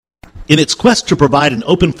In its quest to provide an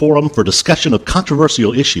open forum for discussion of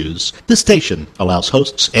controversial issues, this station allows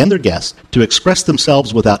hosts and their guests to express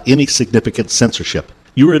themselves without any significant censorship.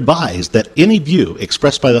 You are advised that any view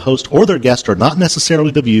expressed by the host or their guest are not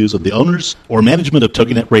necessarily the views of the owners or management of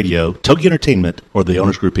TogiNet Radio, Togi Entertainment, or the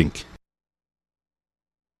Owners Group, Inc.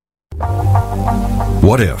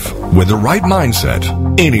 What if, with the right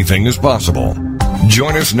mindset, anything is possible?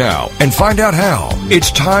 Join us now and find out how.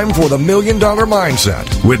 It's time for the $1 Million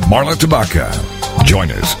Mindset with Marla Tabaka.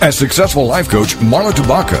 Join us as successful life coach Marla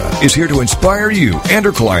Tabaka is here to inspire you and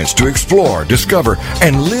her clients to explore, discover,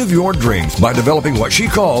 and live your dreams by developing what she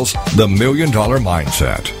calls the $1 Million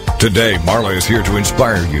Mindset. Today, Marla is here to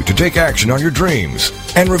inspire you to take action on your dreams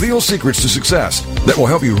and reveal secrets to success that will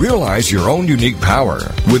help you realize your own unique power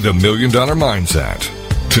with the $1 Million Mindset.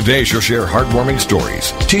 Today, she'll share heartwarming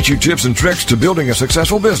stories, teach you tips and tricks to building a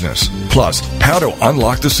successful business, plus how to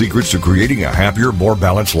unlock the secrets to creating a happier, more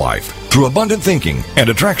balanced life through abundant thinking and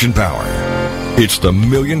attraction power. It's the $1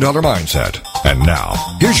 Million Mindset. And now,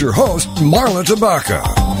 here's your host, Marla Tabaka.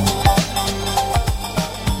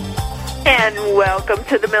 And welcome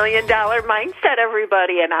to the $1 Million Mindset,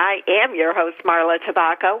 everybody. And I am your host, Marla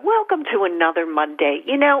Tabaka. Welcome to another Monday.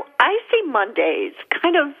 You know, I see Mondays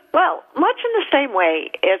kind of, much in the same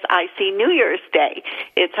way as I see New Year's Day.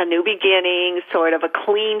 It's a new beginning, sort of a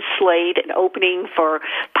clean slate, an opening for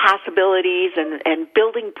possibilities and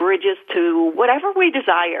building bridges to whatever we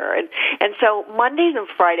desire. And so Mondays and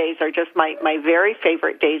Fridays are just my very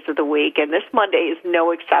favorite days of the week, and this Monday is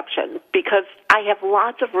no exception because I have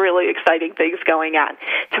lots of really exciting things going on.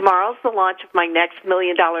 Tomorrow's the launch of my next $1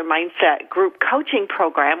 Million Mindset group coaching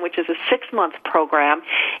program, which is a 6-month program,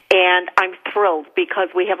 and I'm thrilled because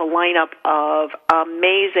we have a lineup of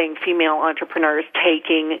amazing female entrepreneurs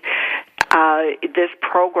taking this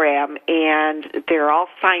program, and they're all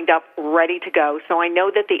signed up, ready to go. So I know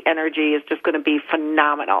that the energy is just going to be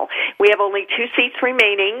phenomenal. We have only 2 seats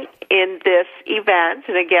remaining in this event,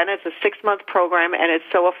 and again, it's a 6-month program, and it's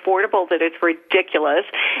so affordable that it's ridiculous,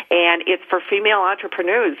 and it's for female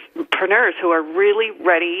entrepreneurs who are really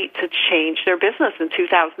ready to change their business in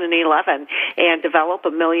 2011 and develop a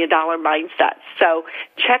 $1 million mindset. So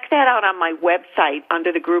check that out on my website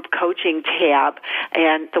under the group coaching tab,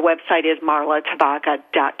 and the website is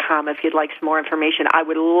marlatabaka.com if you'd like some more information. I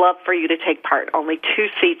would love for you to take part. Only 2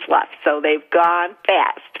 seats left, so they've gone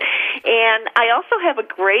fast. And I also have a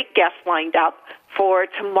great guest lined up for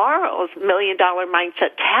tomorrow's $1 Million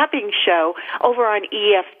Mindset tapping show over on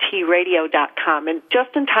EFTradio.com. And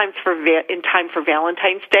just in time for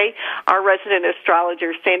Valentine's Day, our resident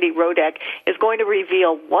astrologer, Sandy Rodek, is going to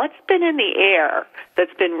reveal what's been in the air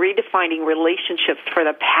that's been redefining relationships for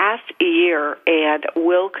the past year and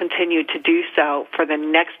will continue to do so for the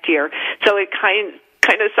next year. So it kind of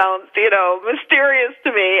sounds, mysterious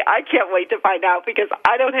to me. I can't wait to find out because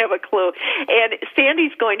I don't have a clue. And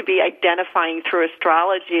Sandy's going to be identifying through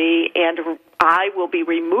astrology, and I will be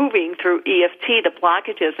removing through EFT the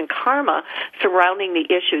blockages and karma surrounding the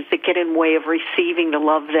issues that get in the way of receiving the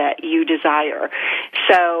love that you desire.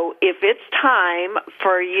 So if it's time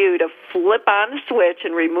for you to flip on the switch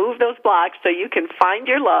and remove those blocks so you can find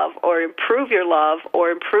your love or improve your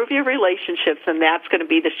relationships, then that's going to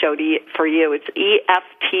be the show for you. It's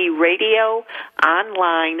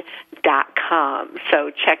EFTradioonline.com.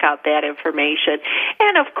 So check out that information.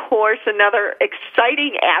 And, of course, another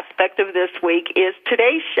exciting aspect of this week is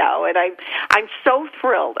today's show, and I'm so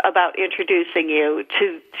thrilled about introducing you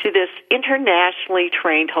to this internationally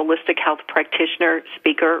trained holistic health practitioner,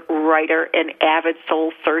 speaker, writer, and avid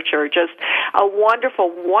soul searcher. Just a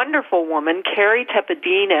wonderful, wonderful woman. Carrie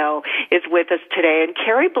Tepedino is with us today, and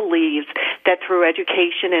Carrie believes that through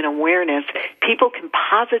education and awareness, people can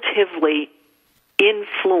positively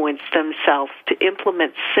influence themselves to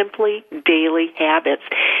implement simply daily habits.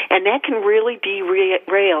 And that can really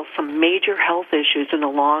derail some major health issues in the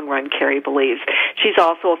long run, Carrie believes. She's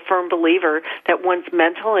also a firm believer that one's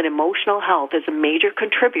mental and emotional health is a major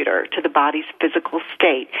contributor to the body's physical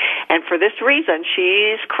state. And for this reason,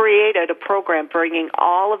 she's created a program bringing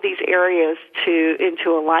all of these areas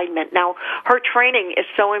into alignment. Now, her training is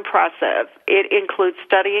so impressive. It includes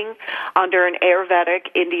studying under an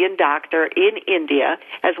Ayurvedic Indian doctor in India,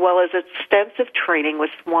 as well as extensive training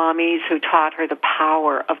with swamis who taught her the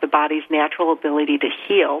power of the body's natural ability to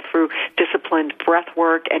heal through disciplined breath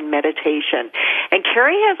work and meditation. And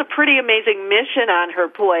Carrie has a pretty amazing mission on her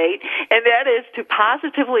plate, and that is to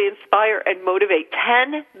positively inspire and motivate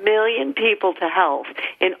 10 million people to health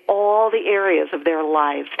in all the areas of their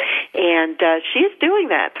lives. And she is doing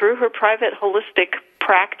that through her private holistic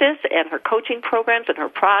practice and her coaching programs and her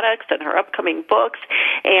products and her upcoming books.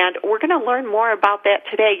 And we're going to learn more about that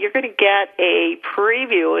today. You're going to get a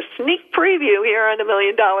preview, a sneak preview here on the $1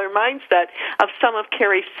 Million Mindset of some of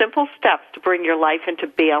Carrie's simple steps to bring your life into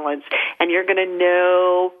balance. And you're going to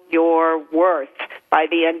know your worth by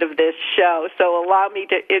the end of this show. So allow me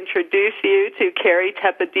to introduce you to Carrie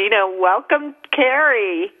Tepedino. Welcome,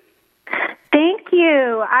 Carrie. Thank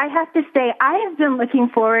you. I have to say, I have been looking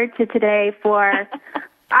forward to today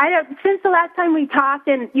since the last time we talked,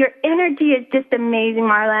 and your energy is just amazing,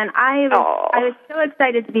 Marla, and I was so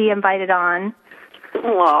excited to be invited on.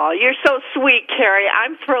 Oh, you're so sweet, Carrie.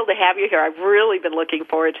 I'm thrilled to have you here. I've really been looking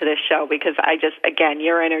forward to this show because again,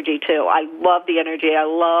 your energy too. I love the energy. I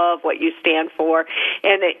love what you stand for.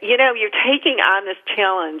 And, you're taking on this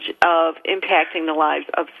challenge of impacting the lives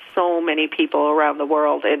of so many people around the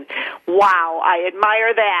world. And, wow, I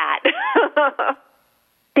admire that.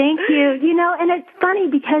 Thank you. And it's funny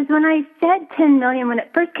because when I said 10 million, when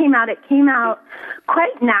it first came out, it came out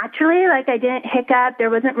quite naturally. Like I didn't hiccup. There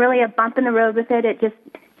wasn't really a bump in the road with it. It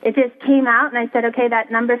just came out, and I said, okay,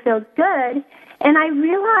 that number feels good. And I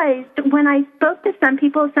realized when I spoke to some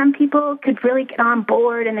people could really get on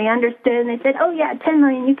board, and they understood, and they said, oh, yeah, 10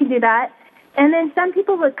 million, you can do that. And then some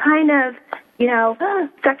people would kind of,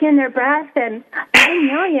 suck in their breath and 10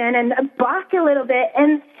 million and balk a little bit.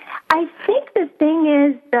 And I think the thing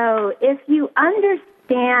is, though, if you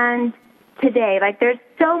understand today, like there's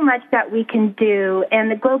so much that we can do,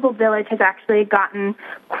 and the global village has actually gotten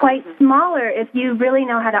quite smaller if you really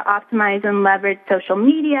know how to optimize and leverage social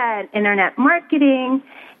media and internet marketing.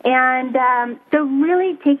 And so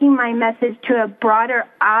really taking my message to a broader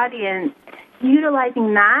audience,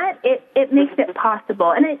 utilizing that, it makes it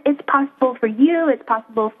possible. And it's possible for you. It's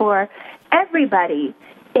possible for everybody.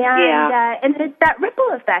 And it's that ripple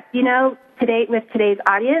effect, today with today's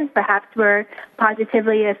audience. Perhaps we're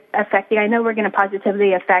positively affecting. I know we're going to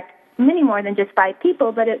positively affect many more than just 5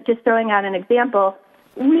 people, but just throwing out an example,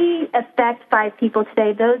 we affect 5 people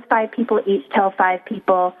today. Those 5 people each tell 5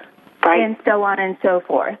 people, right, and so on and so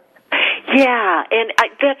forth. Yeah, and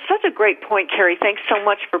that's such a great point, Carrie. Thanks so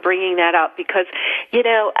much for bringing that up because,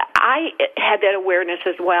 I had that awareness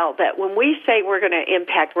as well that when we say we're going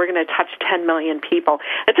to touch 10 million people,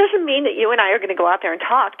 it doesn't mean that you and I are going to go out there and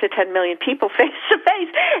talk to 10 million people face to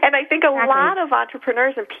face. And I think a lot of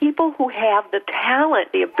entrepreneurs and people who have the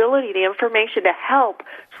talent, the ability, the information to help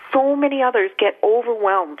so many others get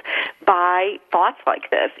overwhelmed by thoughts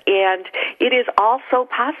like this. And it is also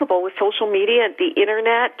possible with social media, the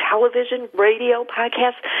internet, television, radio,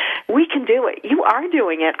 podcasts. We can do it. You are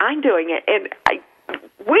doing it. I'm doing it. And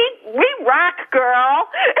we rock, girl.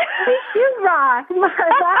 You rock, Martha.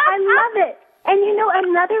 I love it. And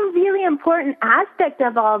another really important aspect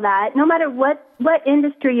of all that, no matter what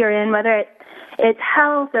industry you're in, whether it's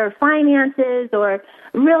health or finances or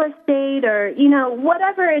real estate or,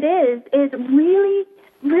 whatever it is really,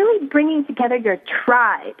 really bringing together your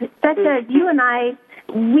tribe. Such as you and I,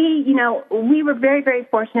 we were very, very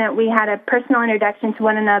fortunate. We had a personal introduction to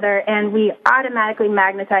one another, and we automatically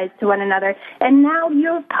magnetized to one another. And now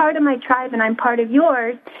you're part of my tribe, and I'm part of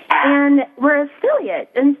yours, and we're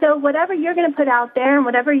affiliates. And so whatever you're going to put out there and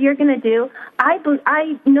whatever you're going to do,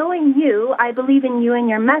 knowing you, I believe in you and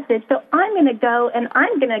your message. So I'm going to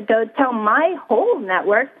go tell my whole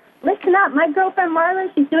network, listen up, my girlfriend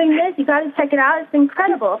Marla, she's doing this. You got to check it out. It's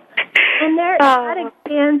incredible. And that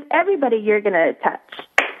expands everybody you're going to touch.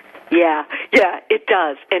 Yeah, it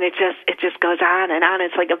does. And it just goes on and on.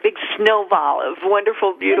 It's like a big snowball of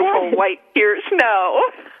wonderful, beautiful white pure snow.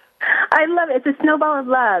 I love it. It's a snowball of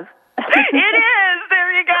love. It is.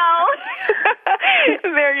 There you go.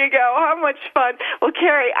 There you go. How much fun. Well,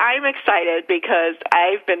 Carrie, I'm excited because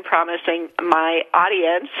I've been promising my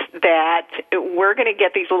audience that we're going to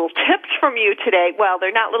get these little tips from you today. Well,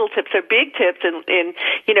 they're not little tips. They're big tips in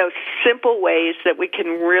simple ways that we can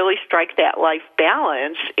really strike that life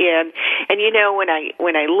balance. And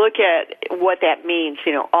when I look at what that means,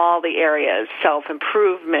 all the areas,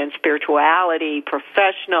 self-improvement, spirituality,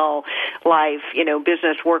 professional life,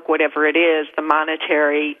 business, work, whatever it is, the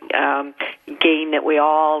monetary gain that we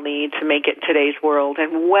all need to make it in today's world,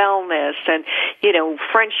 and wellness, and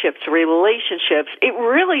friendships, relationships. It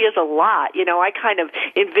really is a lot. I kind of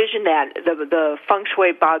envision that the feng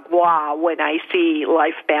shui bagua when I see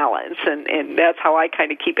life balance, and that's how I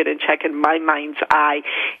kind of keep it in check in my mind's eye.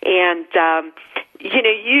 And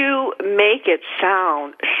you make it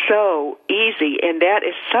sound so easy, and that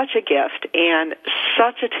is such a gift and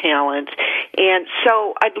such a talent. And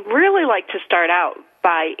so I'd really like to start out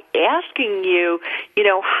by asking you,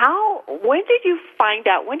 when did you find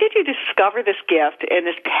out, when did you discover this gift and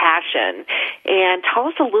this passion? And tell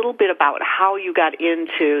us a little bit about how you got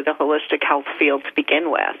into the holistic health field to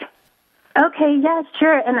begin with. Okay, yeah,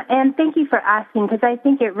 sure. And thank you for asking, because I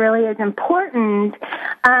think it really is important.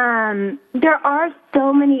 There are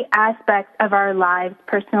so many aspects of our lives,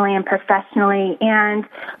 personally and professionally, and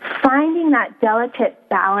finding that delicate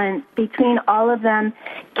balance between all of them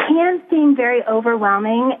can seem very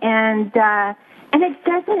overwhelming, and it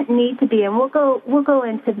doesn't need to be. And we'll go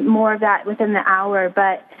into more of that within the hour,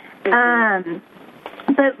 but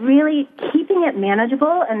really keeping it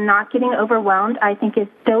manageable and not getting overwhelmed, I think, is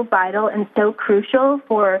so vital and so crucial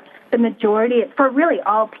for the majority, for really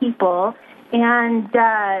all people, and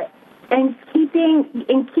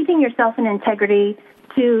keeping yourself in integrity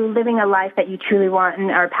to living a life that you truly want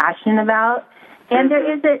and are passionate about. And there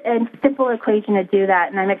is a simple equation to do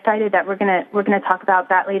that, and I'm excited that we're gonna talk about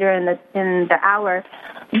that later in the hour.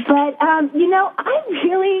 But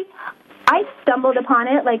I stumbled upon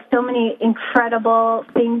it like so many incredible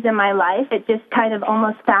things in my life. It just kind of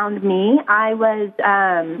almost found me. I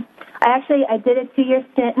did a 2-year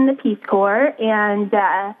stint in the Peace Corps, and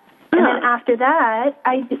then after that,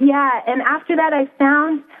 I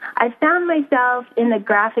found myself in the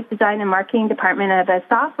graphic design and marketing department of a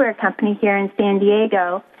software company here in San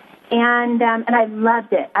Diego, and I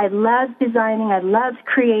loved it. I loved designing. I loved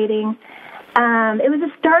creating. It was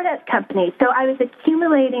a startup company, so I was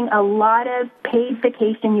accumulating a lot of paid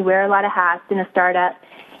vacation. You wear a lot of hats in a startup,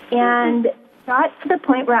 and got to the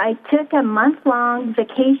point where I took a month-long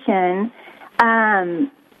vacation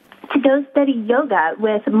to go study yoga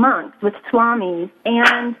with monks, with swamis,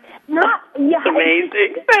 and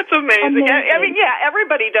amazing. That's amazing. I mean,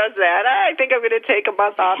 everybody does that. I think I'm going to take a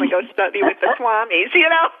month off and go study with the swamis,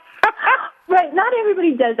 Right, not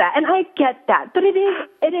everybody does that, and I get that, but it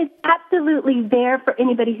is absolutely there for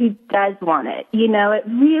anybody who does want it. It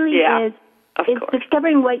really is. It's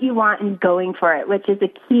discovering what you want and going for it, which is a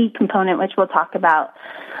key component, which we'll talk about.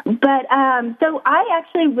 But so I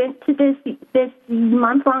actually went to this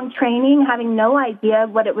month-long training having no idea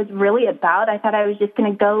what it was really about. I thought I was just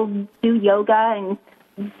going to go do yoga and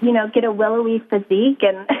get a willowy physique,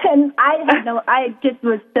 and I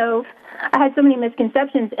had so many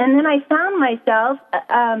misconceptions. And then I found myself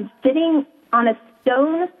sitting on a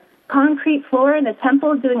stone concrete floor in a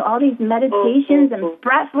temple doing all these meditations and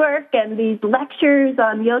breath work and these lectures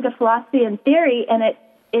on yoga philosophy and theory, and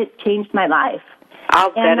it changed my life.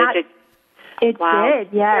 I'll bet it did. It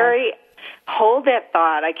did, yeah. Hold that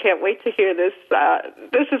thought. I can't wait to hear this.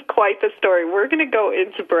 This is quite the story. We're going to go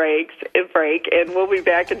into break, and we'll be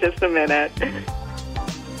back in just a minute.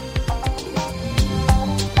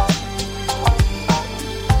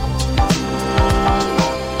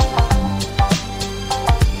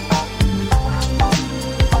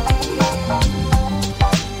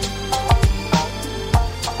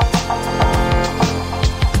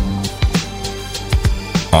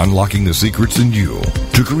 Unlocking the secrets in you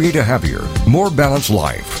to create a happier, more balanced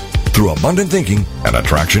life through abundant thinking and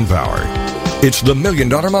attraction power. It's the $1 Million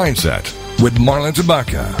Mindset with Marla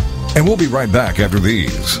Tabaka. And we'll be right back after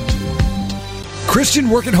these. Christian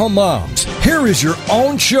work-at-home moms, here is your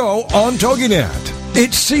own show on TogiNet.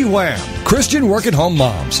 It's CWAM, Christian Work-at-Home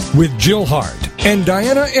Moms, with Jill Hart and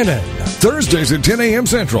Diana Innan. Thursdays at 10 a.m.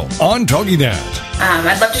 Central on TogiNet.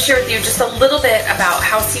 I'd love to share with you just a little bit about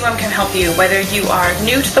how CWAM can help you, whether you are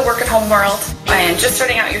new to the work-at-home world and just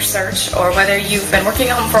starting out your search, or whether you've been working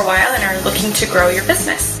at home for a while and are looking to grow your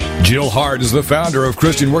business. Jill Hart is the founder of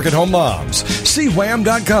Christian Work-at-Home Moms,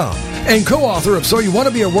 CWAM.com, and co-author of So You Want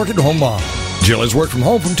to Be a Work-at-Home Mom. Jill has worked from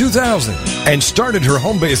home from 2000 and started her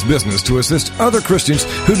home-based business to assist other Christians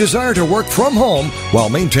who desire to work from home while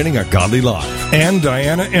maintaining a godly life. And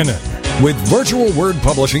Diana Innan with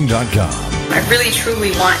virtualwordpublishing.com. I really,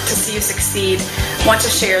 truly want to see you succeed, want to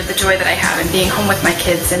share the joy that I have in being home with my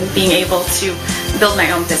kids and being able to build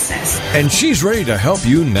my own business. And she's ready to help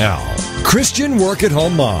you now. Christian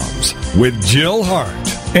Work-at-Home Moms with Jill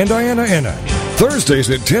Hart and Diana Innan. Thursdays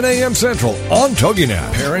at 10 a.m. Central on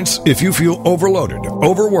TogiNet. Parents, if you feel overloaded,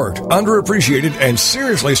 overworked, underappreciated, and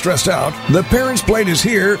seriously stressed out, The Parents Plate is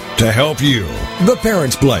here to help you. The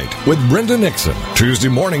Parents Plate with Brenda Nixon. Tuesday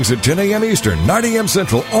mornings at 10 a.m. Eastern, 9 a.m.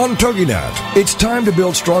 Central on TogiNet. It's time to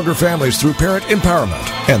build stronger families through parent empowerment,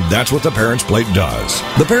 and that's what The Parents Plate does.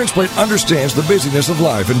 The Parents Plate understands the busyness of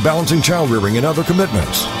life and balancing child rearing and other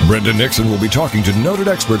commitments. Brenda Nixon will be talking to noted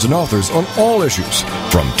experts and authors on all issues,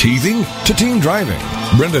 from teething to teen drama thriving.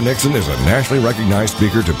 Brenda Nixon is a nationally recognized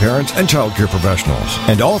speaker to parents and child care professionals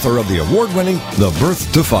and author of the award-winning The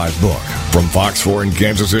Birth to 5 book. From Fox 4 in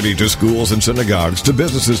Kansas City to schools and synagogues to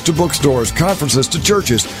businesses to bookstores, conferences to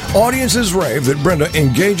churches, audiences rave that Brenda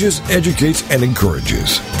engages, educates, and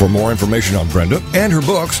encourages. For more information on Brenda and her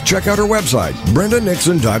books, check out her website,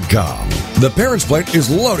 brendanixon.com. The Parents Plate is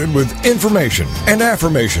loaded with information and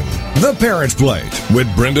affirmation. The Parents Plate with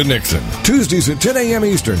Brenda Nixon. Tuesdays at 10 a.m.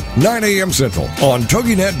 Eastern, 9 a.m. Central on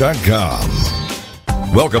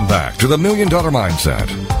TogiNet.com. Welcome back to the $1 Million Mindset.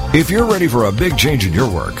 If you're ready for a big change in your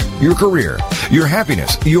work, your career, your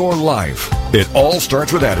happiness, your life, it all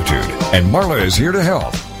starts with attitude. And Marla is here to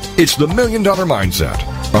help. It's the $1 Million Mindset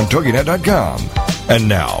on TogiNet.com. And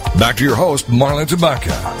now, back to your host, Marla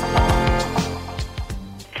Tabaka.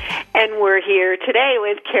 And we're here today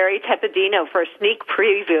with Carrie Tepedino for a sneak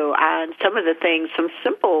preview on some of the things, some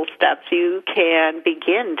simple steps you can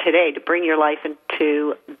begin today to bring your life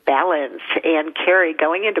into balance. And Carrie,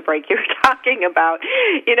 going into break, you were talking about,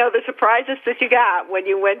 the surprises that you got when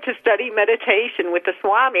you went to study meditation with the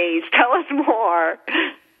Swamis. Tell us more.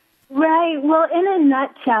 Right. Well, in a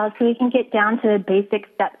nutshell, so we can get down to the basic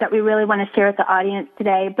steps that we really want to share with the audience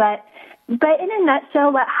today, But in a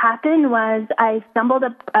nutshell, what happened was I stumbled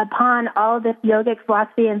upon all of this yogic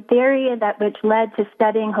philosophy and theory which led to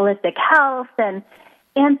studying holistic health. And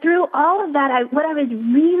through all of that, what I was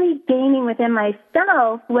really gaining within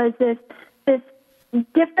myself was this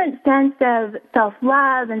different sense of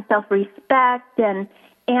self-love and self-respect. And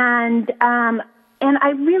I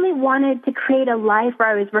really wanted to create a life where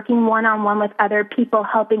I was working one-on-one with other people,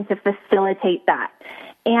 helping to facilitate that.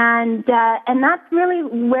 And that's really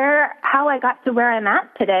how I got to where I'm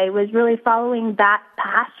at today, was really following that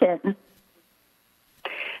passion.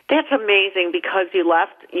 That's amazing, because you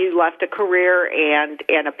left a career and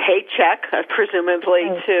a paycheck, presumably,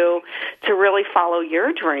 right, to really follow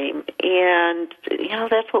your dream. And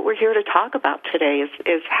that's what we're here to talk about today,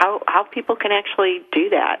 is how people can actually do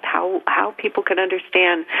that, how people can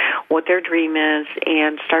understand what their dream is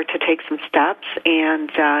and start to take some steps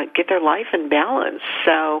and get their life in balance.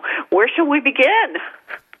 So where should we begin?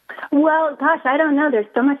 Well, gosh, I don't know. There's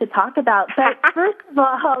so much to talk about. But first of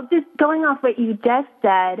all, just going off what you just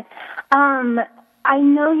said, I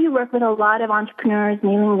know you work with a lot of entrepreneurs,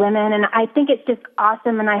 mainly women, and I think it's just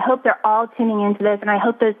awesome, and I hope they're all tuning into this, and I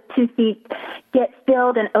hope those 2 seats get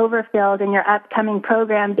filled and overfilled in your upcoming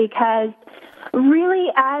program, because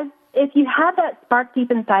really, if you have that spark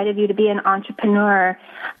deep inside of you to be an entrepreneur,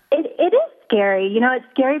 it is scary. It's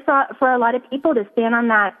scary for a lot of people to stand on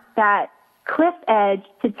that cliff edge,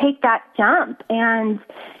 to take that jump. And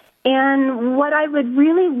what I would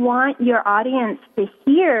really want your audience to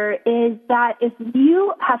hear is that if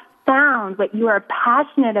you have found what you are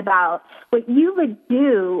passionate about, what you would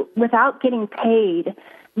do without getting paid,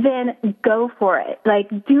 then go for it. Like,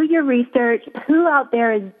 do your research. Who out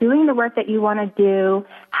there is doing the work that you want to do?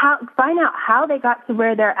 Find out how they got to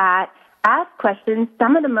where they're at. Ask questions.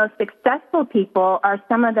 Some of the most successful people are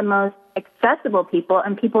some of the most accessible people,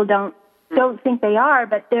 and people don't think they are,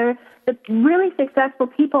 but the really successful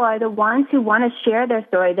people are the ones who want to share their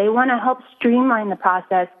story. They want to help streamline the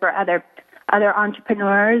process for other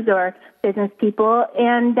entrepreneurs or business people.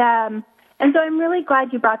 And so I'm really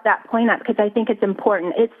glad you brought that point up, because I think it's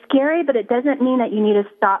important. It's scary, but it doesn't mean that you need to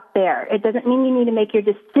stop there. It doesn't mean you need to make your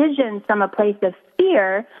decisions from a place of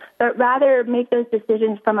fear, but rather make those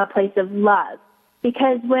decisions from a place of love.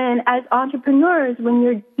 Because as entrepreneurs, when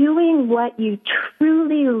you're doing what you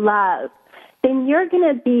truly love, then you're going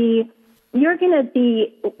to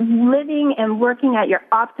be living and working at your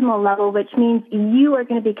optimal level, which means you are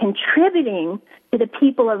going to be contributing to the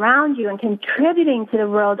people around you and contributing to the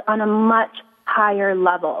world on a much higher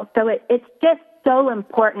level. So it's just so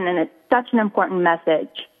important, and it's such an important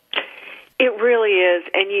message. It really is,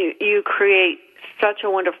 and you create such a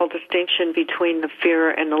wonderful distinction between the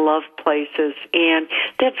fear and the love places, and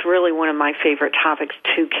that's really one of my favorite topics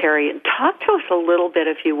too, Carrie. And talk to us a little bit,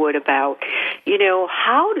 if you would, about,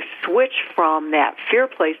 how to switch from that fear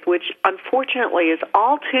place, which unfortunately is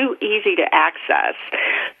all too easy to access,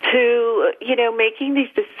 to, making these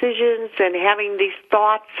decisions and having these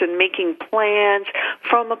thoughts and making plans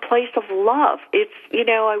from a place of love. It's,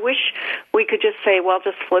 I wish we could just say, well,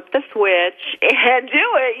 just flip the switch and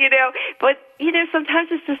do it, but sometimes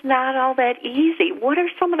it's just not all that easy. What are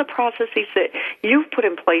some of the processes that you've put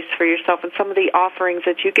in place for yourself and some of the offerings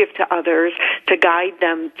that you give to others to guide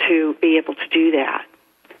them to be able to do that?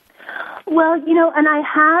 Well, and I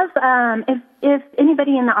have, if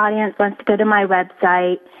anybody in the audience wants to go to my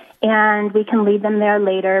website and we can lead them there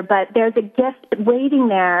later. But there's a gift waiting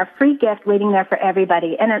there, a free gift waiting there for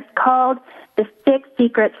everybody, and it's called The 6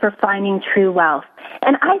 Secrets for Finding True Wealth.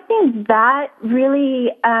 And I think that really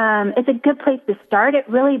is a good place to start. It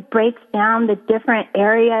really breaks down the different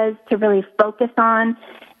areas to really focus on.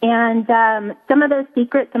 And some of those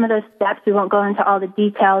secrets, some of those steps, we won't go into all the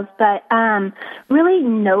details, but really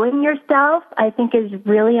knowing yourself, I think, is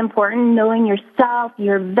really important. Knowing yourself,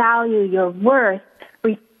 your value, your worth,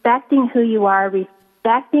 respecting who you are,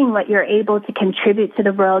 respecting what you're able to contribute to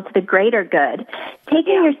the world, to the greater good.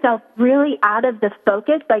 Taking yourself really out of the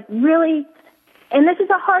focus, like really, and this is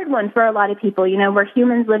a hard one for a lot of people. You know, we're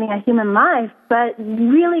humans living a human life, but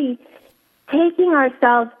really taking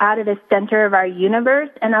ourselves out of the center of our universe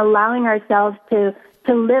and allowing ourselves to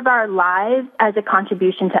live our lives as a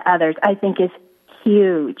contribution to others, I think is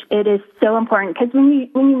huge. It is so important because when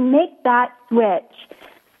you make that switch,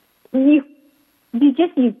 you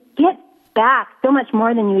get back so much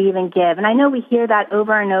more than you even give. And I know we hear that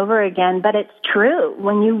over and over again, but it's true.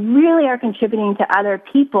 When you really are contributing to other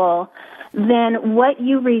people, then what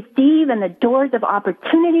you receive and the doors of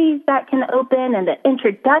opportunities that can open and the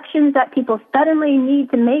introductions that people suddenly need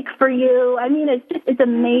to make for you, I mean, it's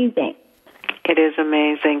amazing. It is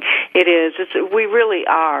amazing. It is. We really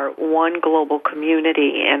are one global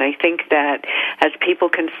community, and I think that as people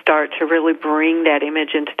can start to really bring that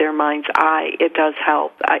image into their mind's eye, it does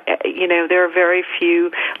help. There are very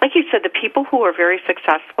few, like you said, the people who are very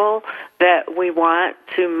successful that we want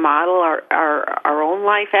to model our own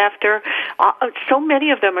life after. So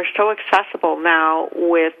many of them are so accessible now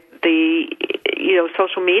with the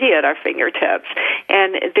social media at our fingertips,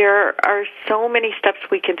 and there are so many steps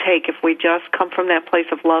we can take if we just come from that place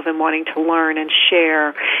of love and wanting to learn and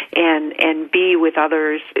share and be with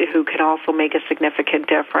others who can also make a significant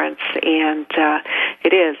difference. And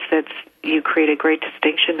you create a great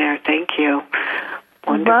distinction there. Thank you.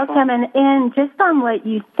 Wonderful. Welcome. And just on what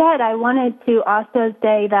you said, I wanted to also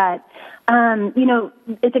say that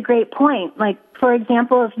it's a great point. Like, for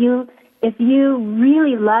example, if you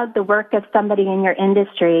really love the work of somebody in your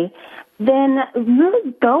industry, then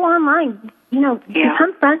really go online,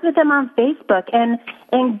 become friends with them on Facebook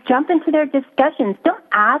and jump into their discussions. Don't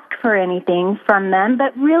ask for anything from them,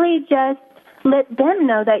 but really just let them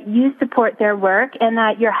know that you support their work and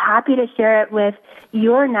that you're happy to share it with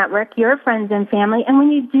your network, your friends and family. And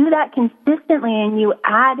when you do that consistently and you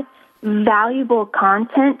add valuable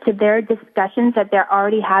content to their discussions that they're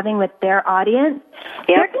already having with their audience,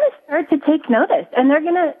 they're going to start to take notice, and they're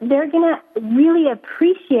going to really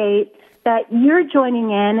appreciate that you're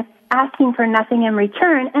joining in, asking for nothing in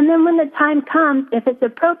return. And then when the time comes, if it's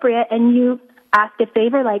appropriate, and you ask a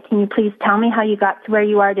favor, like, can you please tell me how you got to where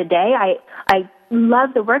you are today? I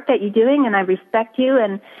love the work that you're doing, and I respect you,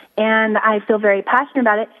 and I feel very passionate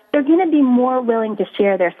about it. They're going to be more willing to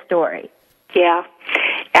share their story. Yeah,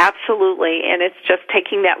 absolutely. And it's just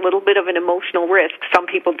taking that little bit of an emotional risk. Some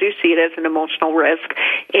people do see it as an emotional risk.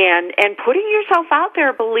 And putting yourself out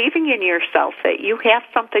there, believing in yourself that you have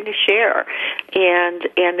something to share and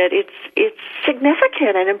that it's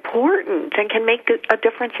significant and important and can make a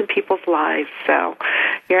difference in people's lives. So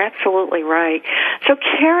you're absolutely right. So,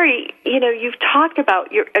 Carrie, you've talked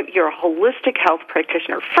about you're a holistic health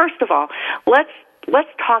practitioner. First of all, Let's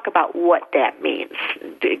talk about what that means.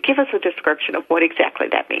 Give us a description of what exactly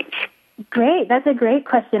that means. Great. That's a great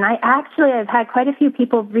question. I've had quite a few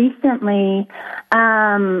people recently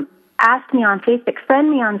ask me on Facebook,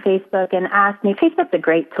 friend me on Facebook, and ask me. Facebook's a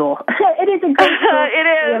great tool. It is a great tool.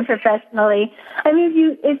 It is. And professionally. I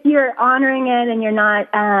mean, if you're honoring it and you're not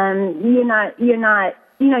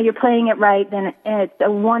you're playing it right, then it's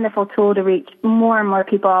a wonderful tool to reach more and more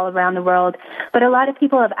people all around the world. But a lot of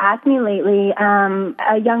people have asked me lately,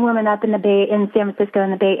 a young woman up in San Francisco in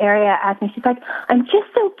the Bay Area asked me, she's like, I'm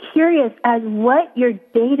just so curious as what your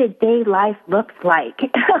day-to-day life looks like.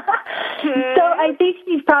 So I think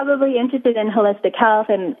she's probably interested in holistic health,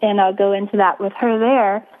 and I'll go into that with her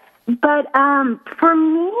there. But for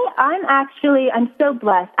me, I'm so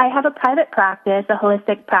blessed. I have a private practice, a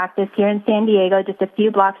holistic practice here in San Diego, just a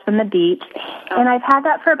few blocks from the beach, and I've had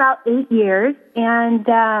that for about 8 years. And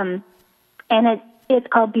it's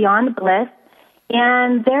called Beyond Bliss.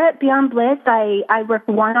 And there at Beyond Bliss, I work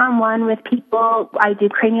one-on-one with people. I do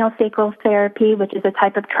craniosacral therapy, which is a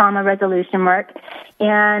type of trauma resolution work.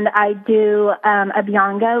 And I do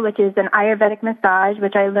Abhyanga, which is an Ayurvedic massage,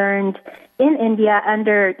 which I learned in India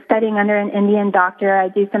studying under an Indian doctor. I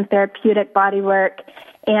do some therapeutic body work,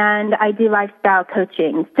 and I do lifestyle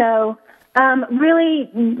coaching. So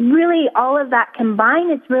really all of that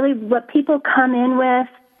combined, it's really what people come in with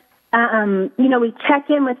we check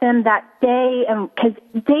in with them that day, because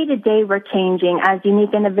day to day we're changing as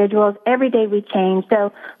unique individuals. Every day we change.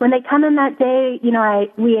 So when they come in that day,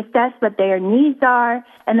 we assess what their needs are,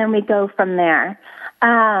 and then we go from there.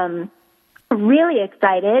 Really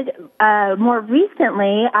excited. More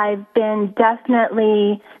recently, I've been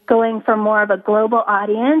definitely going for more of a global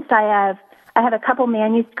audience. I have a couple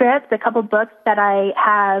manuscripts, a couple books that I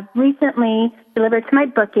have recently delivered to my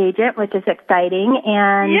book agent, which is exciting.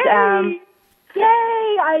 And yay!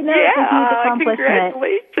 I know, it's a huge accomplishment.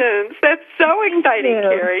 Congratulations! That's so exciting,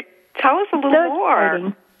 Carrie. Tell us a little more.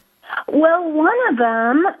 Exciting. Well, one of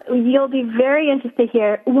them, you'll be very interested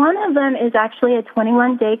here. One of them is actually a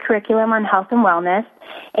 21-day curriculum on health and wellness,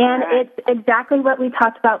 and it's exactly what we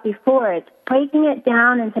talked about before. It's breaking it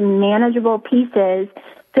down into manageable pieces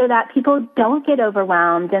so that people don't get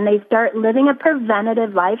overwhelmed and they start living a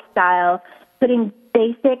preventative lifestyle, putting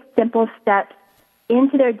basic, simple steps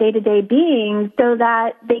into their day-to-day being so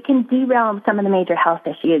that they can derail some of the major health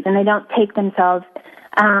issues and they don't take themselves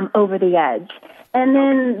over the edge. And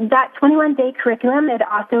then that 21-day curriculum, it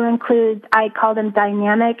also includes, I call them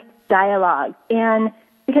dynamic dialogues. And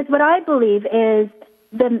because what I believe is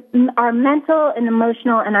our mental and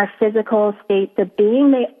emotional and our physical states of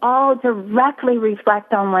being, they all directly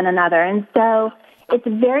reflect on one another. And so it's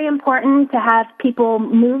very important to have people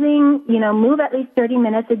moving, move at least 30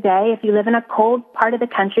 minutes a day. If you live in a cold part of the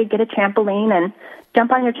country, get a trampoline and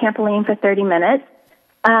jump on your trampoline for 30 minutes.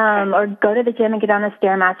 Or go to the gym and get on a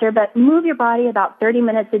Stairmaster, but move your body about 30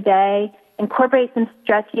 minutes a day, incorporate some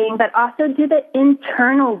stretching, but also do the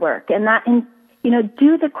internal work and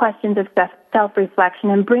do the questions of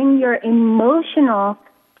self-reflection and bring your emotional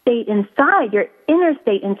state inside, your inner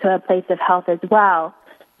state into a place of health as well.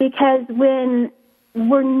 Because when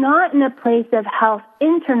we're not in a place of health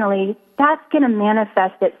internally, that's going to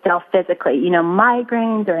manifest itself physically,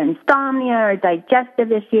 migraines or insomnia or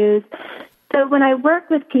digestive issues. So when I work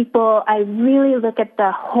with people, I really look at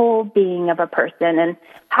the whole being of a person and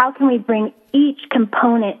how can we bring each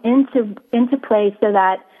component into place so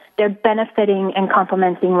that they're benefiting and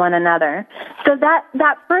complementing one another. So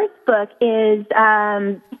that first book is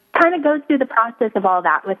kind of goes through the process of all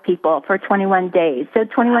that with people for 21 days. So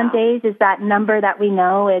 21 days is that number that we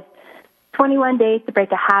know. It's 21 days to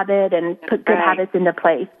break a habit and put good habits into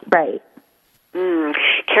place. Right.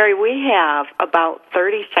 Carrie, we have about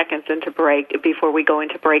 30 seconds into break before we go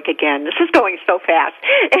into break again. This is going so fast.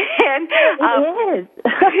 And it is.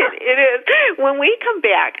 It is. When we come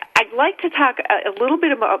back, I'd like to talk a little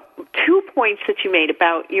bit about 2 points that you made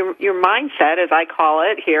about your mindset, as I call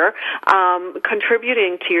it here,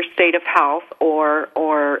 contributing to your state of health or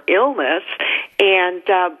illness, and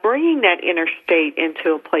bringing that inner state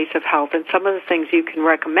into a place of health, and some of the things you can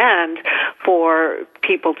recommend for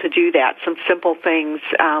people to do that, some simple things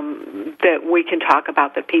that we can talk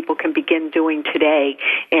about that people can begin doing today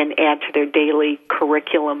and add to their daily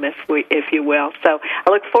curriculum, if you will. So I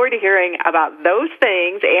look forward to hearing about those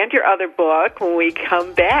things and your other book when we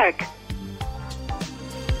come back.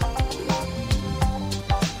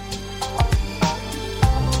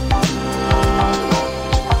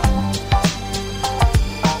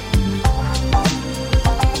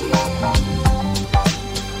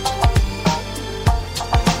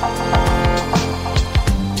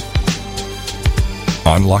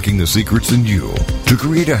 Unlocking the secrets in you to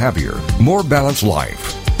create a happier, more balanced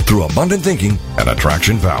life through abundant thinking and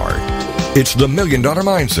attraction power. It's the $1 Million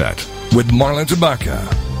Mindset with Marla Tabaka.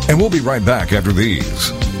 And we'll be right back after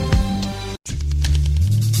these.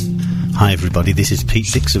 Hi everybody, this is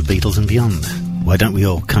Pete Dix of Beatles and Beyond. Why don't we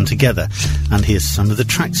all come together and hear some of the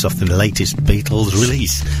tracks off the latest Beatles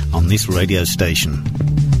release on this radio station.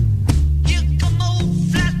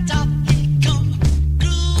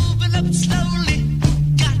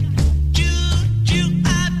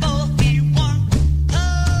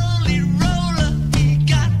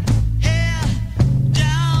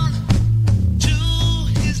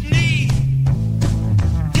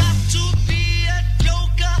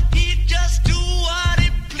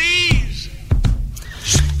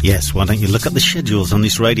 Yes, why don't you look up the schedules on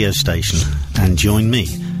this radio station and join me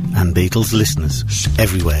and Beatles listeners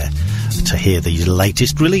everywhere to hear the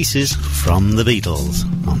latest releases from the Beatles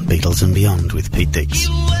on Beatles and Beyond with Pete Dix.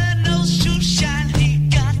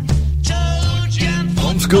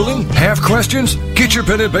 Homeschooling? Have questions? Get your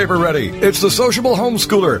pen and paper ready. It's the sociable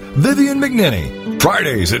homeschooler, Vivian McNinney.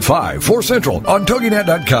 Fridays at 5, 4 Central on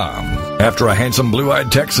TogiNet.com. After a handsome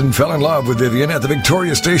blue-eyed Texan fell in love with Vivian at the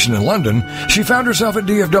Victoria Station in London, she found herself at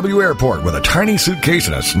DFW Airport with a tiny suitcase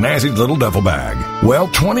and a snazzy little duffel bag. Well,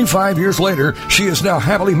 25 years later, she is now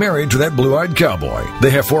happily married to that blue-eyed cowboy.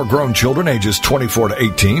 They have 4 grown children ages 24 to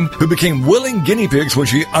 18 who became willing guinea pigs when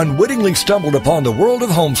she unwittingly stumbled upon the world of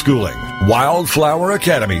homeschooling. Wildflower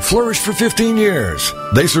Academy flourished for 15 years.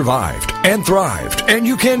 They survived and thrived, and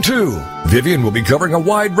you can too. Vivian will be covering a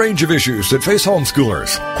wide range of issues that face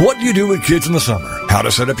homeschoolers. What do you do with kids in the summer? How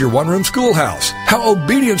to set up your one-room schoolhouse? How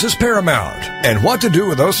obedience is paramount? And what to do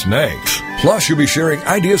with those snakes? Plus, you'll be sharing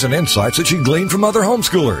ideas and insights that she gleaned from other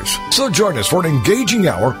homeschoolers. So join us for an engaging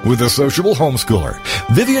hour with the sociable homeschooler,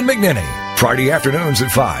 Vivian McNinney, Friday afternoons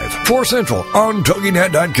at 5, 4 Central on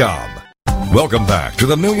TogiNet.com. Welcome back to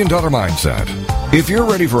the $1 Million Mindset. If you're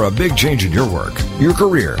ready for a big change in your work, your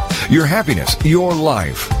career, your happiness, your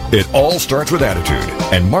life, it all starts with attitude,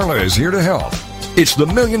 and Marla is here to help. It's the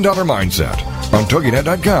 $1 Million Mindset on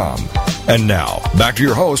TogiNet.com. And now, back to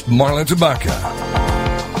your host, Marla Tabaka.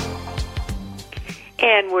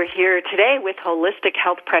 And we're here today with holistic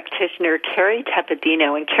health practitioner Carrie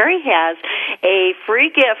Tepedino. And Carrie has a free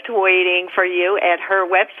gift waiting for you at her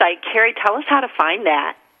website. Carrie, tell us how to find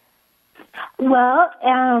that. Well,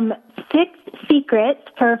 6 secrets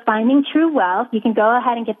for finding true wealth. You can go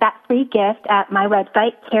ahead and get that free gift at my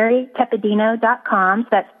website, KerryTepedino.com. So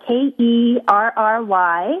that's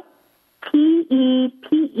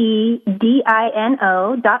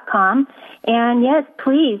KerryTepedino.com. And yes,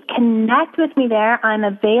 please connect with me there. I'm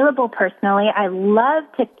available personally. I love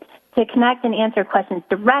to connect and answer questions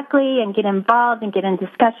directly and get involved and get in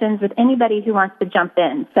discussions with anybody who wants to jump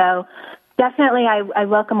in. So definitely, I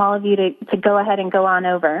welcome all of you to go ahead and go on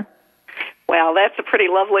over. Well, that's a pretty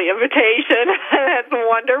lovely invitation. That's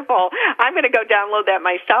wonderful. I'm going to go download that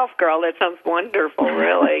myself, girl. That sounds wonderful,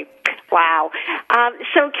 really. Wow.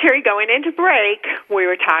 So, Carrie, going into break, we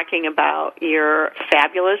were talking about your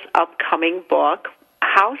fabulous upcoming book.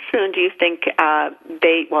 How soon do you think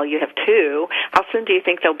you have 2. How soon do you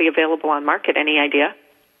think they'll be available on market? Any idea?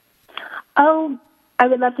 Oh, I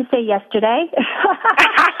would love to say yesterday.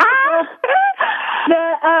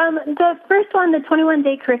 The first one, the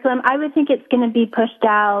 21-day curriculum, I would think it's going to be pushed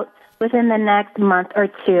out within the next month or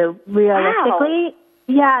 2, realistically. Wow.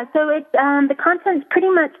 Yeah, so it's the content's pretty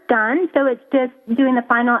much done, so it's just doing the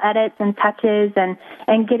final edits and touches and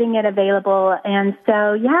getting it available. And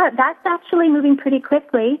so, yeah, that's actually moving pretty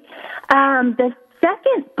quickly. The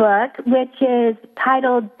second book, which is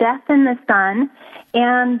titled Death in the Sun,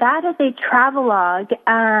 and that is a travelogue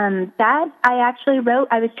that I actually wrote.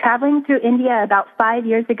 I was traveling through India about 5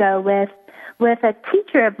 years ago with a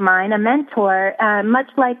teacher of mine, a mentor,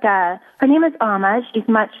 much like, her name is Amma. She's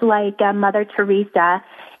much like Mother Teresa.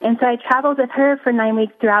 And so I traveled with her for 9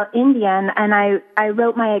 weeks throughout India, and I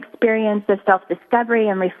wrote my experience of self-discovery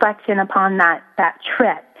and reflection upon that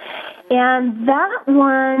trip. And that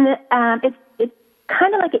one, it's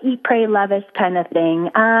kind of like an Eat, Pray, Love-ish kind of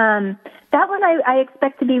thing. That one I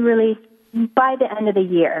expect to be released by the end of the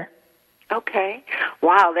year. Okay.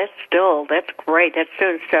 Wow, that's great. That's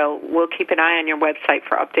soon. So we'll keep an eye on your website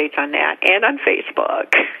for updates on that and on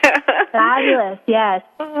Facebook. Fabulous, yes.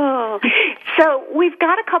 Oh. So we've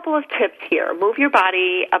got a couple of tips here. Move your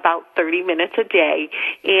body about 30 minutes a day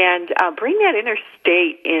and bring that inner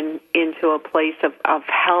state into a place of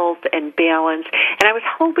health and balance. And I was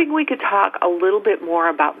hoping we could talk a little bit more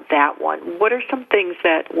about that one. What are some things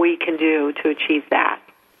that we can do to achieve that?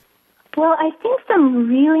 Well, I think some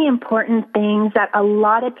really important things that a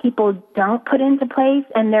lot of people don't put into place,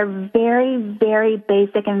 and they're very, very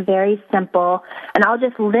basic and very simple. And I'll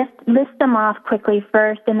just list them off quickly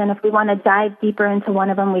first, and then if we want to dive deeper into one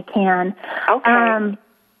of them, we can. Okay.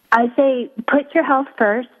 I say put your health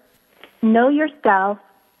first, know yourself,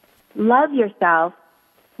 love yourself,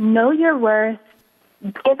 know your worth,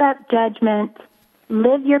 give up judgment,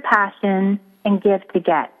 live your passion, and give to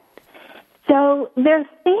get. So there's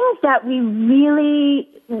things that we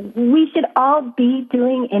should all be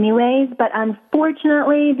doing anyways, but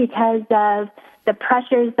unfortunately, because of the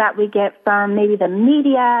pressures that we get from maybe the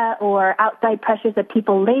media or outside pressures of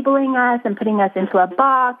people labeling us and putting us into a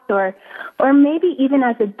box, or maybe even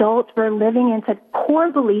as adults, we're living into core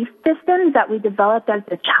belief systems that we developed as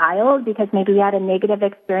a child because maybe we had a negative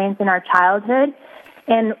experience in our childhood.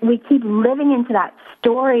 And we keep living into that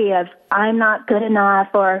story of I'm not good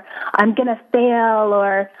enough, or I'm going to fail,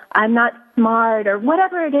 or I'm not smart, or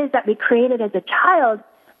whatever it is that we created as a child.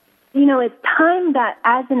 You know, it's time that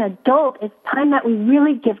as an adult, it's time that we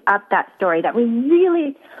really give up that story, that we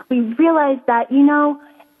realize that, you know,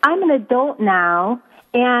 I'm an adult now,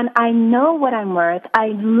 and I know what I'm worth. I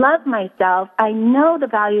love myself. I know the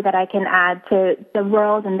value that I can add to the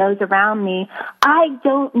world and those around me. I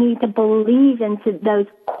don't need to believe into those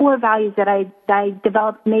core values that I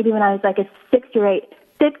developed maybe when I was like a 6 or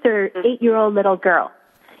 8-year-old little girl.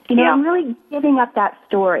 You know, I'm really giving up that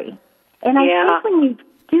story. And I think when you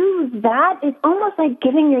do that, it's almost like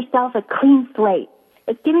giving yourself a clean slate.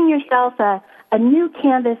 It's giving yourself a new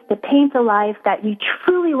canvas to paint a life that you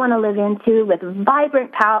truly want to live into with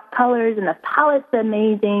vibrant colors, and the palette's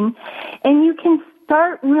amazing. And you can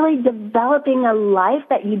start really developing a life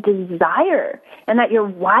that you desire and that you're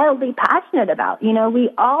wildly passionate about. You know, we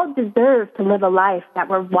all deserve to live a life that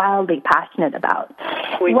we're wildly passionate about.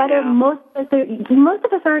 Most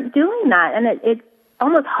of us aren't doing that, and it's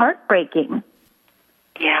almost heartbreaking.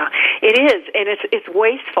 Yeah, it is, and it's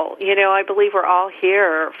wasteful. You know, I believe we're all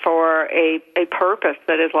here for a purpose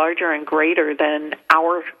that is larger and greater than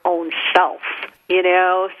our own self, you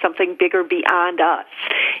know, something bigger beyond us.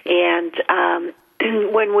 And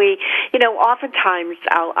when we, you know, oftentimes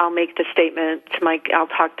I'll make the statement I'll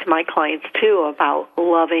talk to my clients too about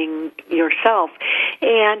loving yourself.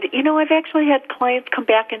 And, you know, I've actually had clients come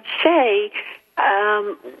back and say,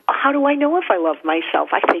 how do I know if I love myself?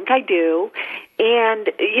 I think I do. And,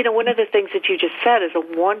 you know, one of the things that you just said is a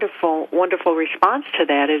wonderful, wonderful response to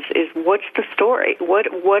that is what's the story? What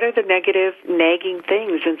are the negative, nagging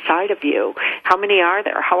things inside of you? How many are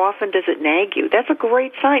there? How often does it nag you? That's a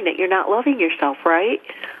great sign that you're not loving yourself, right?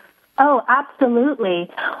 Oh, absolutely.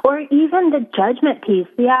 Or even the judgment piece.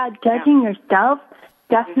 Yeah, judging yourself,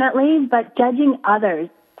 definitely, but judging others,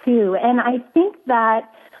 too. And I think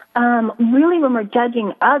that really when we're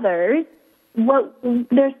judging others,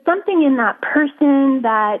 there's something in that person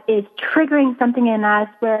that is triggering something in us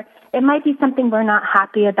where it might be something we're not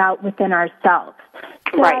happy about within ourselves.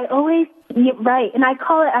 So right. And I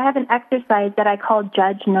have an exercise that I call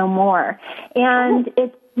Judge No More. And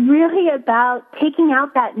it's really about taking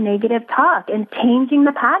out that negative talk and changing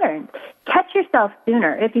the pattern. Catch yourself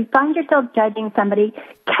sooner. If you find yourself judging somebody,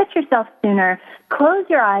 catch yourself sooner. Close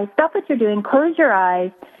your eyes. Stop what you're doing. Close your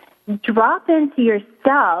eyes. Drop into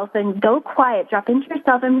yourself and go quiet. Drop into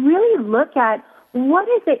yourself and really look at what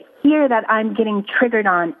is it here that I'm getting triggered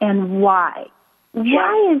on and why.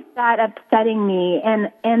 Why is that upsetting me?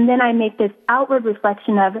 And then I make this outward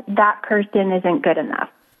reflection of that person isn't good enough.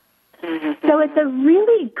 Mm-hmm. So it's a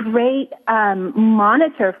really great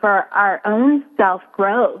monitor for our own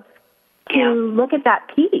self-growth to look at that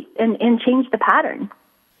piece and change the pattern.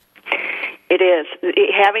 It is.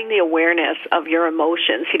 Having the awareness of your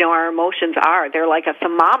emotions. You know, our emotions they're like a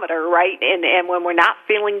thermometer, right? And when we're not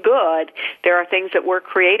feeling good, there are things that we're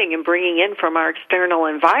creating and bringing in from our external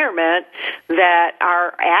environment that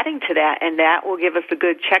are adding to that, and that will give us a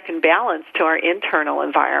good check and balance to our internal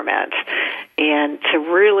environment. And to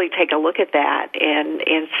really take a look at that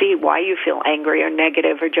and see why you feel angry or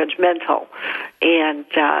negative or judgmental, and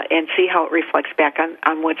see how it reflects back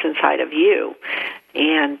on what's inside of you.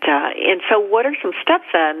 And so what are some steps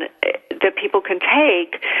then that people can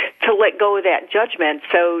take to let go of that judgment?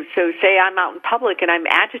 So say I'm out in public and I'm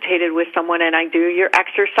agitated with someone and I do your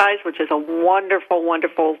exercise, which is a wonderful,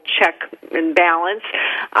 wonderful check and balance.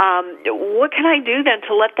 What can I do then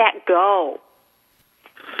to let that go?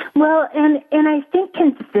 Well, and I think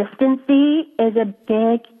consistency is a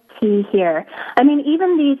big key here. I mean,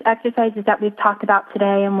 even these exercises that we've talked about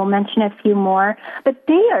today, and we'll mention a few more, but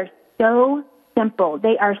they are so simple.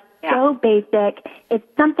 They are so basic. It's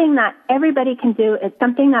something that everybody can do. It's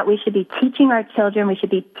something that we should be teaching our children. We should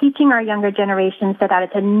be teaching our younger generation so that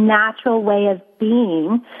it's a natural way of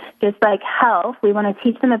being, just like health. We want to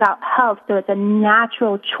teach them about health, so it's a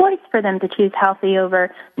natural choice for them to choose healthy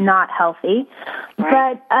over not healthy.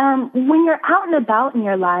 Right. But when you're out and about in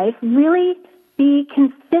your life, really be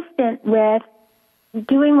consistent with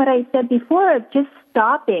doing what I said before of just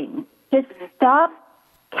stopping. Just stop.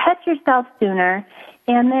 Catch yourself sooner,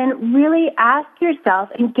 and then really ask yourself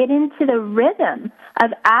and get into the rhythm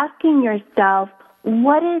of asking yourself,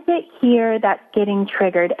 what is it here that's getting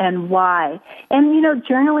triggered and why? And, you know,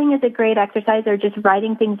 journaling is a great exercise, or just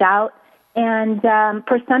writing things out. And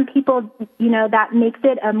for some people, you know, that makes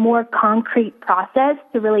it a more concrete process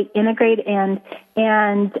to really integrate and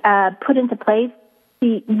put into place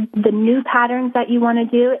the new patterns that you want to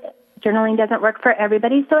do. Journaling doesn't work for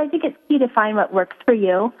everybody, so I think it's key to find what works for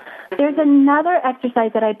you. There's another exercise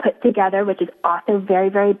that I put together, which is also very,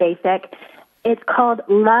 very basic. It's called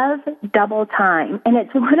Love Double Time, and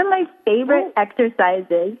it's one of my favorite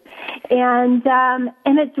exercises. And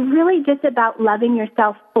it's really just about loving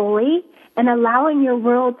yourself fully and allowing your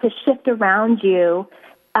world to shift around you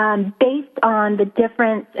based on the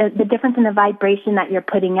difference in the vibration that you're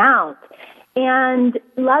putting out. And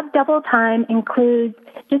Love Double Time includes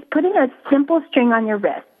just putting a simple string on your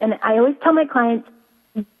wrist. And I always tell my clients,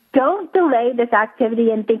 don't delay this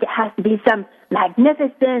activity and think it has to be some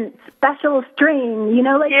magnificent special string,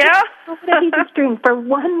 just put a piece of string for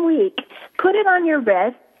 1 week. Put it on your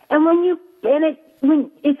wrist, and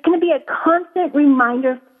it's going to be a constant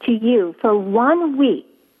reminder to you for 1 week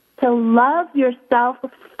to love yourself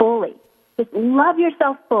fully. Just love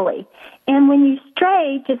yourself fully. And when you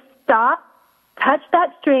stray, just stop, touch that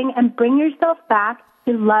string, and bring yourself back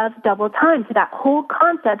to Love Double Time, to that whole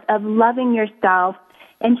concept of loving yourself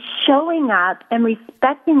and showing up and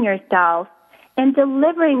respecting yourself and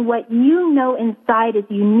delivering what you know inside is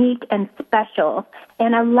unique and special,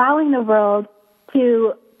 and allowing the world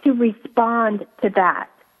to respond to that.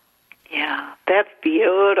 Yeah, that's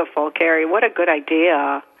beautiful, Carrie. What a good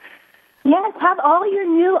idea. Yes, have all your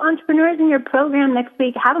new entrepreneurs in your program next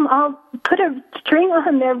week. Have them all put a string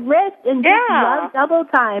on their wrist and just Love Double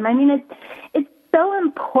Time. I mean, it's so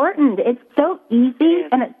important. It's so easy,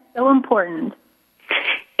 and it's so important.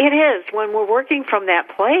 It is. When we're working from that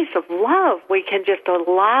place of love, we can just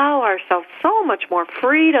allow ourselves so much more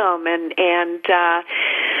freedom and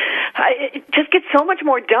just get so much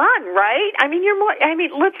more done, right? I mean,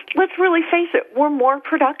 let's really face it. We're more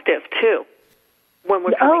productive too when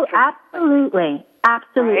we're coming from absolutely.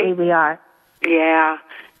 Absolutely, right? We are. Yeah.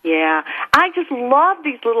 Yeah. I just love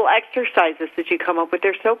these little exercises that you come up with.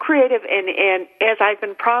 They're so creative, and as I've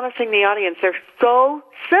been promising the audience, they're so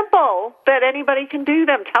simple that anybody can do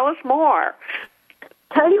them. Tell us more.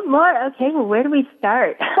 Tell you more? Okay, well, where do we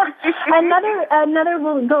start?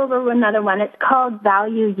 We'll go over another one. It's called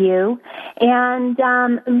Value You. And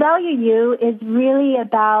Value You is really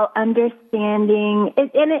about understanding,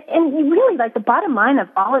 and really, like, the bottom line of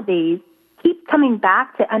all of these keep coming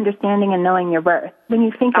back to understanding and knowing your worth. When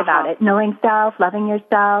you think about it, knowing self, loving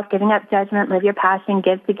yourself, giving up judgment, live your passion,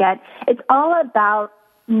 give to get, it's all about